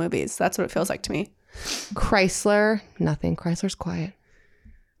Marvel movies. That's what it feels like to me. Chrysler, nothing. Chrysler's quiet.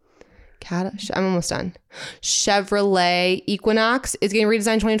 I'm almost done. Chevrolet Equinox is getting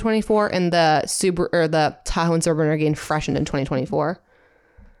redesigned 2024, and the Subaru or the Tahoe and Suburban are getting freshened in 2024.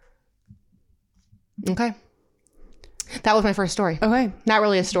 Okay. That was my first story. Okay. Not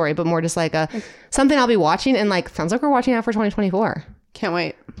really a story, but more just like something I'll be watching, and like sounds like we're watching out for 2024. Can't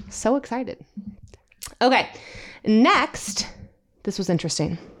wait. So excited. Okay. Next, this was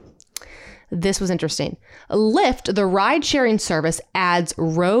interesting. Lyft, the ride-sharing service, adds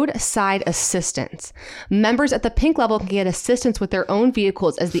roadside assistance. Members at the pink level can get assistance with their own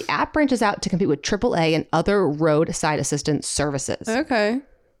vehicles as the app branches out to compete with AAA and other roadside assistance services. Okay.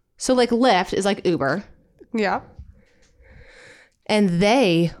 So like Lyft is like Uber. Yeah. And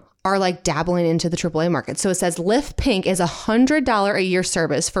they are like dabbling into the AAA market. So it says Lyft Pink is $100 a year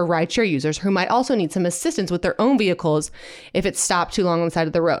service for rideshare users who might also need some assistance with their own vehicles if it's stopped too long on the side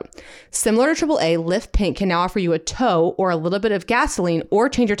of the road. Similar to AAA, Lyft Pink can now offer you a tow or a little bit of gasoline or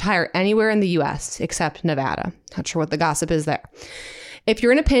change your tire anywhere in the US except Nevada. Not sure what the gossip is there. If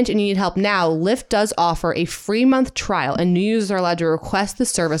you're in a pinch and you need help now, Lyft does offer a free month trial, and new users are allowed to request the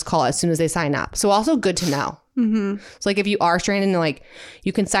service call as soon as they sign up. So also good to know. Mm-hmm. So like if you are stranded and like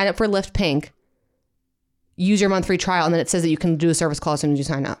you can sign up for Lyft Pink, use your month free trial, and then it says that you can do a service call as soon as you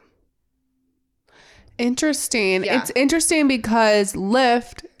sign up. Interesting. Yeah. It's interesting because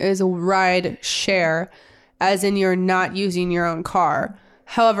Lyft is a ride share, as in you're not using your own car.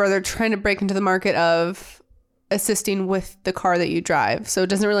 However, they're trying to break into the market of assisting with the car that you drive. So it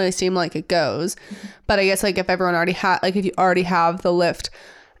doesn't really seem like it goes. But I guess like if everyone already if you already have the Lyft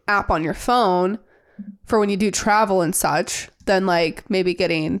app on your phone for when you do travel and such, then like maybe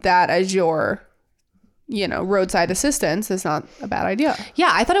getting that as your, roadside assistance is not a bad idea. Yeah,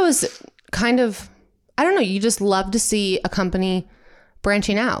 I thought it was kind of, I don't know, you just love to see a company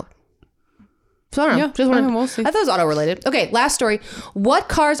branching out. So I don't know. We'll see. I thought it was auto related. Okay, last story. What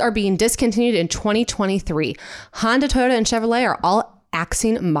cars are being discontinued in 2023? Honda, Toyota, and Chevrolet are all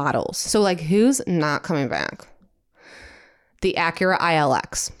axing models. So like who's not coming back? The Acura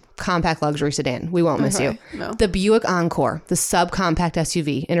ILX, compact luxury sedan. We won't miss you. No. The Buick Encore, the subcompact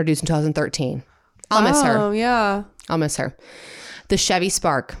SUV introduced in 2013. I'll miss her. Oh, yeah. I'll miss her. The Chevy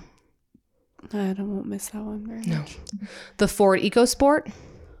Spark. I won't miss that one very much. The Ford EcoSport.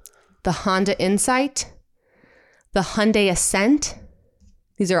 The Honda Insight, the Hyundai Ascent.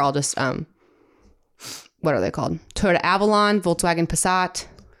 These are all just, what are they called? Toyota Avalon, Volkswagen Passat.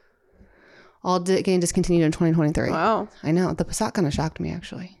 All getting discontinued in 2023. Wow. I know. The Passat kind of shocked me,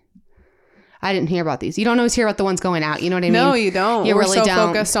 actually. I didn't hear about these. You don't always hear about the ones going out. You know what I mean? No, you don't. You really don't. We're so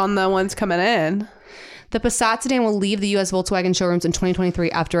focused on the ones coming in. The Passat sedan will leave the U.S. Volkswagen showrooms in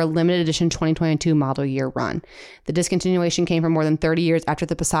 2023 after a limited edition 2022 model year run. The discontinuation came from more than 30 years after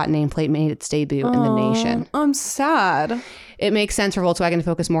the Passat nameplate made its debut in the nation. I'm sad. It makes sense for Volkswagen to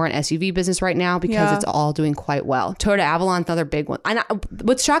focus more on SUV business right now because it's all doing quite well. Toyota Avalon's another big one. And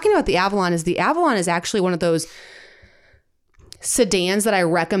what's shocking about the Avalon is actually one of those sedans that I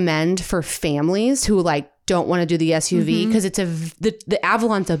recommend for families who like don't want to do the SUV because it's the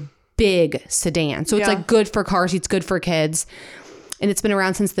Avalon's a big sedan. So it's like good for car seats, good for kids. And it's been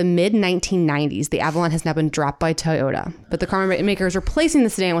around since the mid 1990s. The Avalon has now been dropped by Toyota, but the car maker is replacing the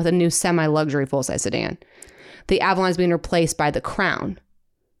sedan with a new semi-luxury full-size sedan. The Avalon is being replaced by the Crown.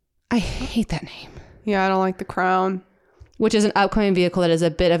 I hate that name. Yeah, I don't like the Crown. Which is an upcoming vehicle that is a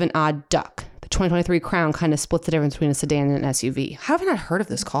bit of an odd duck. The 2023 Crown kind of splits the difference between a sedan and an SUV. How have I not heard of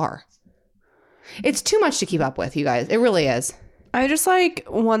this car? It's too much to keep up with, you guys. It really is. I just like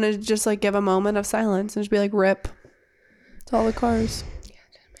want to just like give a moment of silence and just be like, rip to all the cars. Yeah,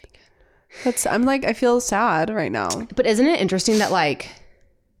 didn't make it. That's, I'm like, I feel sad right now. But isn't it interesting that like,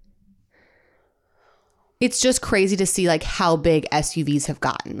 it's just crazy to see like how big SUVs have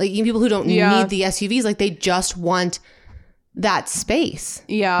gotten. Like even people who don't need the SUVs, like they just want that space.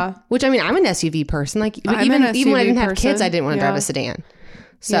 Yeah. Which I mean, I'm an SUV person. Like even when I didn't have kids, I didn't want to drive a sedan.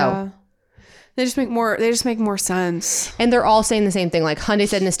 So they just make more sense. And they're all saying the same thing. Like Hyundai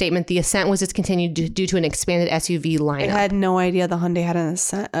said in a statement, the Ascent was discontinued due to an expanded SUV lineup. I had no idea the Hyundai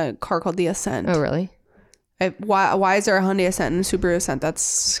had a car called the Ascent. Oh, really? Why is there a Hyundai Ascent and a Subaru Ascent?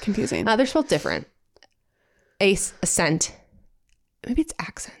 That's confusing. They're spelled different. Ascent. Maybe it's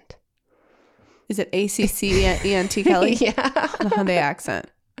Accent. Is it ACCENT, Kelly? Yeah. The Hyundai Accent.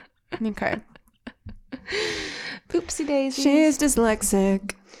 Okay. Oopsie daisy. She's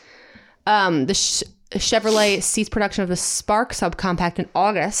dyslexic. The Chevrolet ceased production of the Spark subcompact in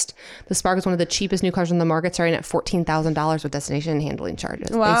August. The Spark is one of the cheapest new cars on the market, starting at $14,000 with destination and handling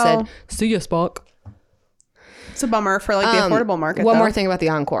charges. Wow. They said, "See ya, Spark." It's a bummer for like the affordable market. One more thing about the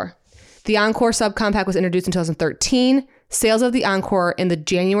Encore. The Encore subcompact was introduced in 2013. Sales of the Encore in the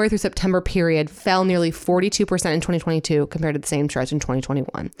January through September period fell nearly 42% in 2022 compared to the same stretch in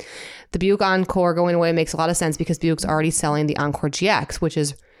 2021. The Buick Encore going away makes a lot of sense because Buick's already selling the Encore GX, which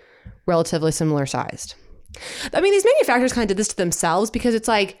is relatively similar sized. I mean, these manufacturers kind of did this to themselves because it's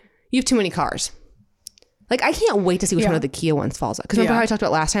like, you have too many cars. Like, I can't wait to see which one of the Kia ones falls out. Because remember how I talked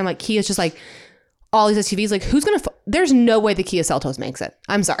about last time? Like, Kia's just like, all these SUVs, like who's gonna there's no way the Kia Seltos makes it.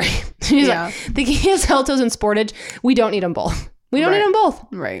 I'm sorry. Like, the Kia Seltos and Sportage, we don't need them both. We don't need them both.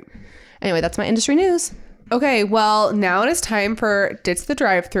 Right. Anyway, that's my industry news. Okay, well, now it is time for Ditch the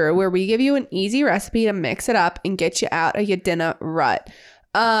Drive-Thru, where we give you an easy recipe to mix it up and get you out of your dinner rut.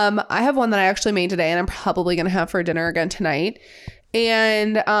 I have one that I actually made today and I'm probably gonna have for dinner again tonight.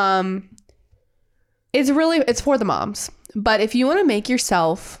 And it's for the moms. But if you want to make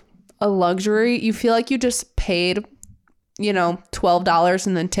yourself a luxury, you feel like you just paid, $12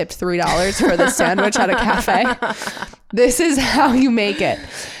 and then tipped $3 for the sandwich at a cafe. This is how you make it.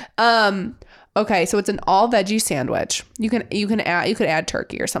 Okay, so it's an all veggie sandwich. You could add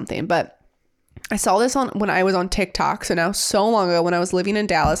turkey or something, but I saw this when I was on TikTok. So now, so long ago when I was living in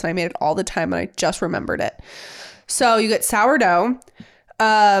Dallas, and I made it all the time and I just remembered it. So you get sourdough.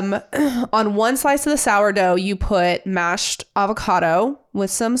 On one slice of the sourdough, you put mashed avocado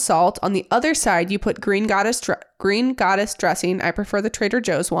with some salt. On the other side, you put green goddess dressing. I prefer the Trader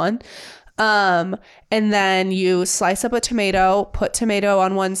Joe's one. And then you slice up a tomato, put tomato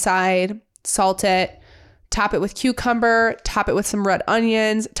on one side, salt it, top it with cucumber, top it with some red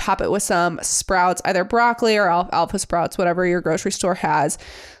onions, top it with some sprouts, either broccoli or alpha sprouts, whatever your grocery store has.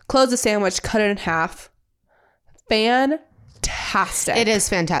 Close the sandwich, cut it in half. Fantastic. It is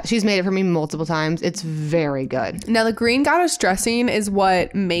fantastic. She's made it for me multiple times. It's very good. Now the green goddess dressing is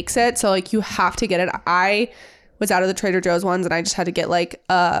what makes it. So like you have to get it. I was out of the Trader Joe's ones and I just had to get like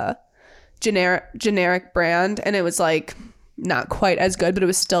a generic brand, and it was like not quite as good, but it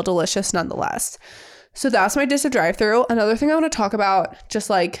was still delicious nonetheless. So that's my dish of drive-thru. Another thing I want to talk about, just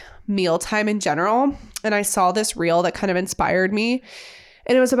like mealtime in general. And I saw this reel that kind of inspired me.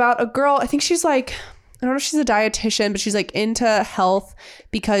 And it was about a girl. I think she's like, I don't know if she's a dietitian, but she's like into health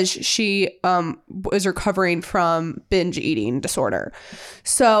because she was recovering from binge eating disorder.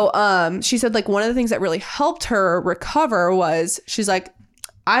 So she said like one of the things that really helped her recover was she's like,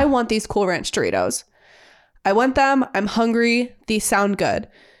 I want these Cool Ranch Doritos. I want them. I'm hungry. These sound good.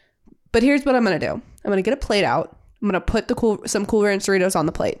 But here's what I'm going to do. I'm going to get a plate out. I'm going to put some Cool Ranch Doritos on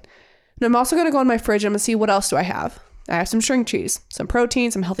the plate. And I'm also going to go in my fridge. I'm going to see what else do I have. I have some string cheese, some protein,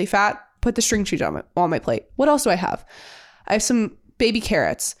 some healthy fat. Put the string cheese on my plate. What else do I have? I have some baby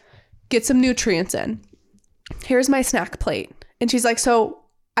carrots. Get some nutrients in. Here's my snack plate. And she's like, so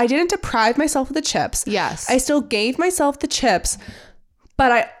I didn't deprive myself of the chips. Yes. I still gave myself the chips,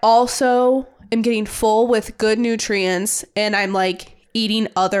 but I also am getting full with good nutrients and I'm like eating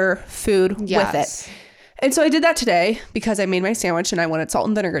other food with it. And so I did that today because I made my sandwich and I wanted salt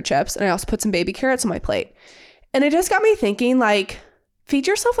and vinegar chips. And I also put some baby carrots on my plate. And it just got me thinking, like, feed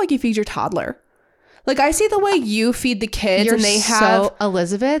yourself like you feed your toddler. Like, I see the way you feed the kids and they have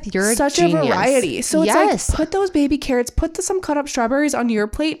Elizabeth, you're such a a variety. So it's like, put those baby carrots, put some cut up strawberries on your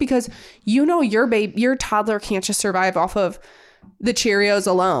plate because your toddler can't just survive off of the Cheerios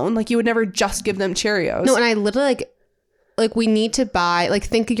alone. Like, you would never just give them Cheerios. No, and I literally like we need to buy, like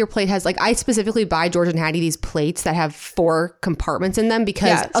think of your plate has, like I specifically buy George and Hattie these plates that have 4 compartments in them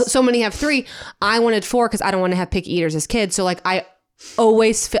because so many have 3. I wanted 4 because I don't want to have picky eaters as kids. So like I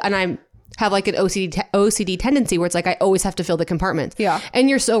always and I have like an OCD tendency where it's like I always have to fill the compartments. Yeah. And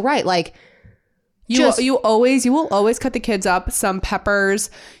you're so right. Like you will always cut the kids up some peppers.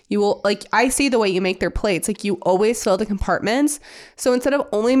 You will, like, I see the way you make their plates. Like, you always fill the compartments. So instead of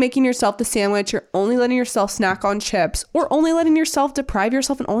only making yourself the sandwich, you're only letting yourself snack on chips, or only letting yourself deprive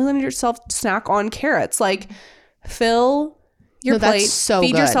yourself and only letting yourself snack on carrots. Like, fill your plate.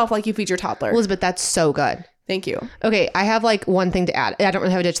 Feed yourself like you feed your toddler. Elizabeth, that's so good. Thank you. Okay, I have like one thing to add. I don't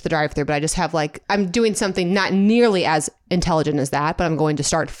really have a ditch to the drive-thru, but I just have like, I'm doing something not nearly as intelligent as that, but I'm going to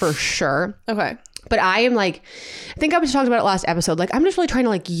start for sure. Okay. But I am like, I think I was talking about it last episode. Like, I'm just really trying to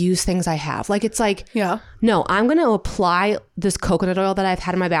like use things I have. Like, it's like, no, I'm going to apply this coconut oil that I've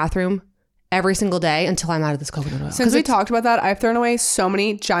had in my bathroom every single day until I'm out of this coconut oil. Since we talked about that, I've thrown away so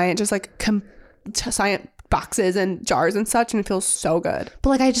many giant, just like giant boxes and jars and such, and it feels so good.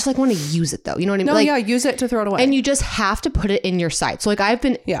 But like, I just like want to use it though. You know what I mean? No, like, yeah, use it to throw it away. And you just have to put it in your sight. So like I've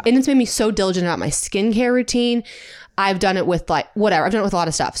been, and it's made me so diligent about my skincare routine. I've done it with like, whatever. I've done it with a lot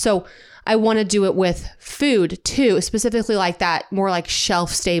of stuff. So I want to do it with food too, specifically like that more like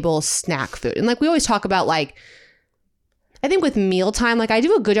shelf stable snack food. And like we always talk about like, I think with mealtime, like I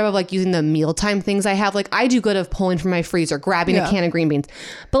do a good job of like using the mealtime things I have. Like I do good of pulling from my freezer, grabbing a can of green beans.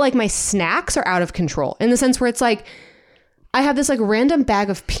 But like my snacks are out of control in the sense where it's like, I have this like random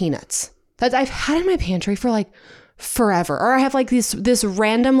bag of peanuts that I've had in my pantry for like forever. Or I have like this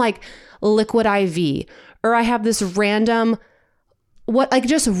random like liquid IV, or I have this random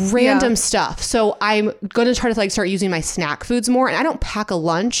just random stuff. So I'm going to try to like start using my snack foods more. And I don't pack a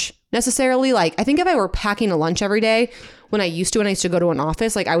lunch necessarily. Like I think if I were packing a lunch every day when I used to go to an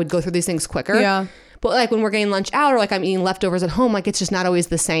office, like I would go through these things quicker. Yeah. But like when we're getting lunch out, or like I'm eating leftovers at home, like it's just not always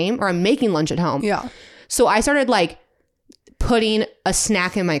the same, or I'm making lunch at home. Yeah. So I started like putting a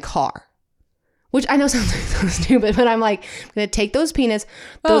snack in my car, which I know sounds so stupid, but I'm like, I'm going to take those peanuts.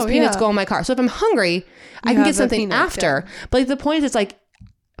 Those peanuts go in my car. So if I'm hungry, I can get something after. Yeah. But like, the point is, it's like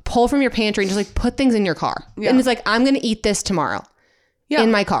pull from your pantry and just like put things in your car. Yeah. And it's like, I'm going to eat this tomorrow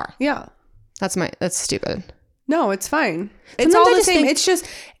in my car. Yeah. That's stupid. No, it's fine. It's all the same.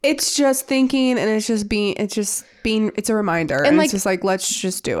 It's just thinking, and it's a reminder. And like, it's just like, let's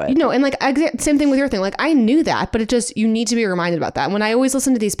just do it. You know, and like, same thing with your thing. Like I knew that, but you need to be reminded about that. When I always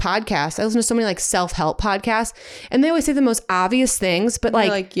listen to these podcasts, I listen to so many like self-help podcasts, and they always say the most obvious things, but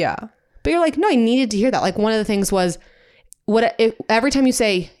like, but you're like, no, I needed to hear that. Like one of the things was every time you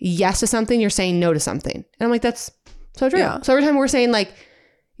say yes to something, you're saying no to something. And I'm like, that's so true. Yeah. So every time we're saying like,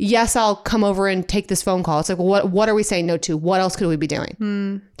 yes, I'll come over and take this phone call, it's like, well, what are we saying no to? What else could we be doing? Do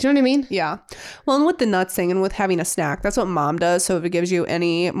you know what I mean? Yeah. Well, and with the nuts thing and with having a snack, that's what mom does. So if it gives you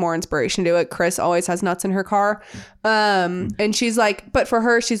any more inspiration to it, Chris always has nuts in her car. And she's like, but for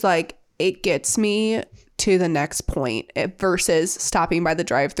her, she's like, it gets me to the next point versus stopping by the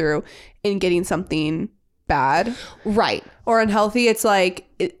drive-thru and getting something bad. Right. Or unhealthy. It's like,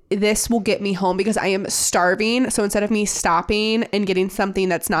 this will get me home because I am starving. So instead of me stopping and getting something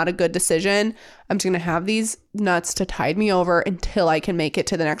that's not a good decision, I'm just going to have these nuts to tide me over until I can make it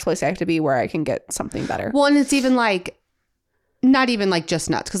to the next place I have to be where I can get something better. Well, and it's even like, not even like just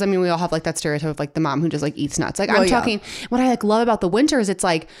nuts. Because I mean, we all have like that stereotype of like the mom who just like eats nuts. Like I'm talking, what I like love about the winter is it's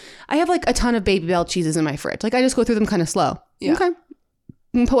like, I have like a ton of Baby Bell cheeses in my fridge. Like I just go through them kind of slow. Yeah. Okay.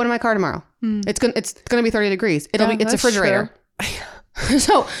 I'm gonna put one in my car tomorrow. It's gonna be 30 degrees. It's a refrigerator.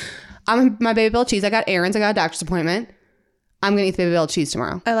 So I'm my Baby Bell cheese. I got errands. I got a doctor's appointment. I'm gonna eat the Baby Bell cheese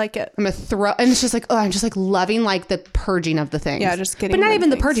tomorrow. I like it. I'm gonna throw, and it's just like, oh, I'm just like loving like the purging of the things. Yeah, just getting. But not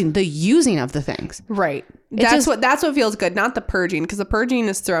even the purging, the using of the things. Right. That's what feels good. Not the purging, because the purging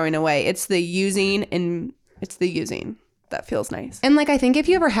is throwing away. It's the using, and it's the using that feels nice. And like I think if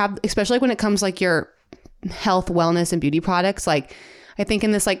you ever have, especially like when it comes like your health, wellness, and beauty products, like I think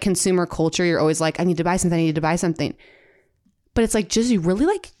in this like consumer culture, you're always like, I need to buy something. But it's like, just you really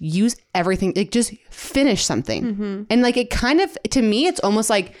like use everything, like just finish something. Mm-hmm. And like it kind of, to me, it's almost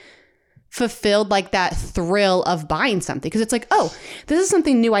like fulfilled like that thrill of buying something. Because it's like, oh, this is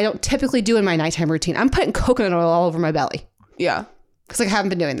something new I don't typically do in my nighttime routine. I'm putting coconut oil all over my belly. Yeah. Because like I haven't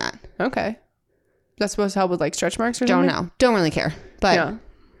been doing that. Okay. That's supposed to help with like stretch marks or something? Don't know. Don't really care. But yeah.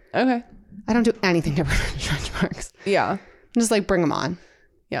 Okay. I don't do anything to prevent stretch marks. Yeah. Just like bring them on.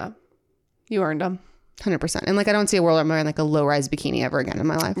 Yeah. You earned them. 100%. And like I don't see a world where I'm wearing like a low-rise bikini ever again in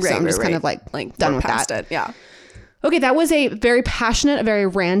my life. So I'm just kind of like done with that. It. Yeah. Okay, that was a very passionate, very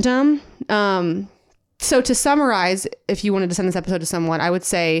random. So to summarize, if you wanted to send this episode to someone, I would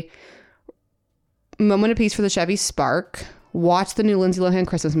say moment of peace for the Chevy Spark, watch the new Lindsay Lohan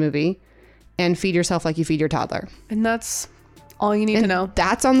Christmas movie, and feed yourself like you feed your toddler. And that's all you need to know.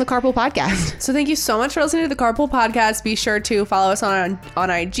 That's on the Carpool Podcast. So thank you so much for listening to the Carpool Podcast. Be sure to follow us on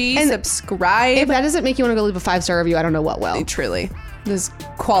IG, and subscribe. If that doesn't make you want to go leave a 5-star review, I don't know what will. Truly. This is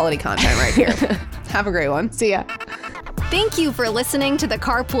quality content right here. Have a great one. See ya. Thank you for listening to the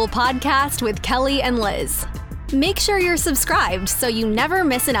Carpool Podcast with Kelly and Liz. Make sure you're subscribed so you never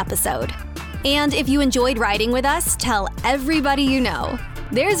miss an episode. And if you enjoyed riding with us, tell everybody you know.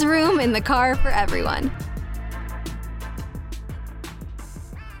 There's room in the car for everyone.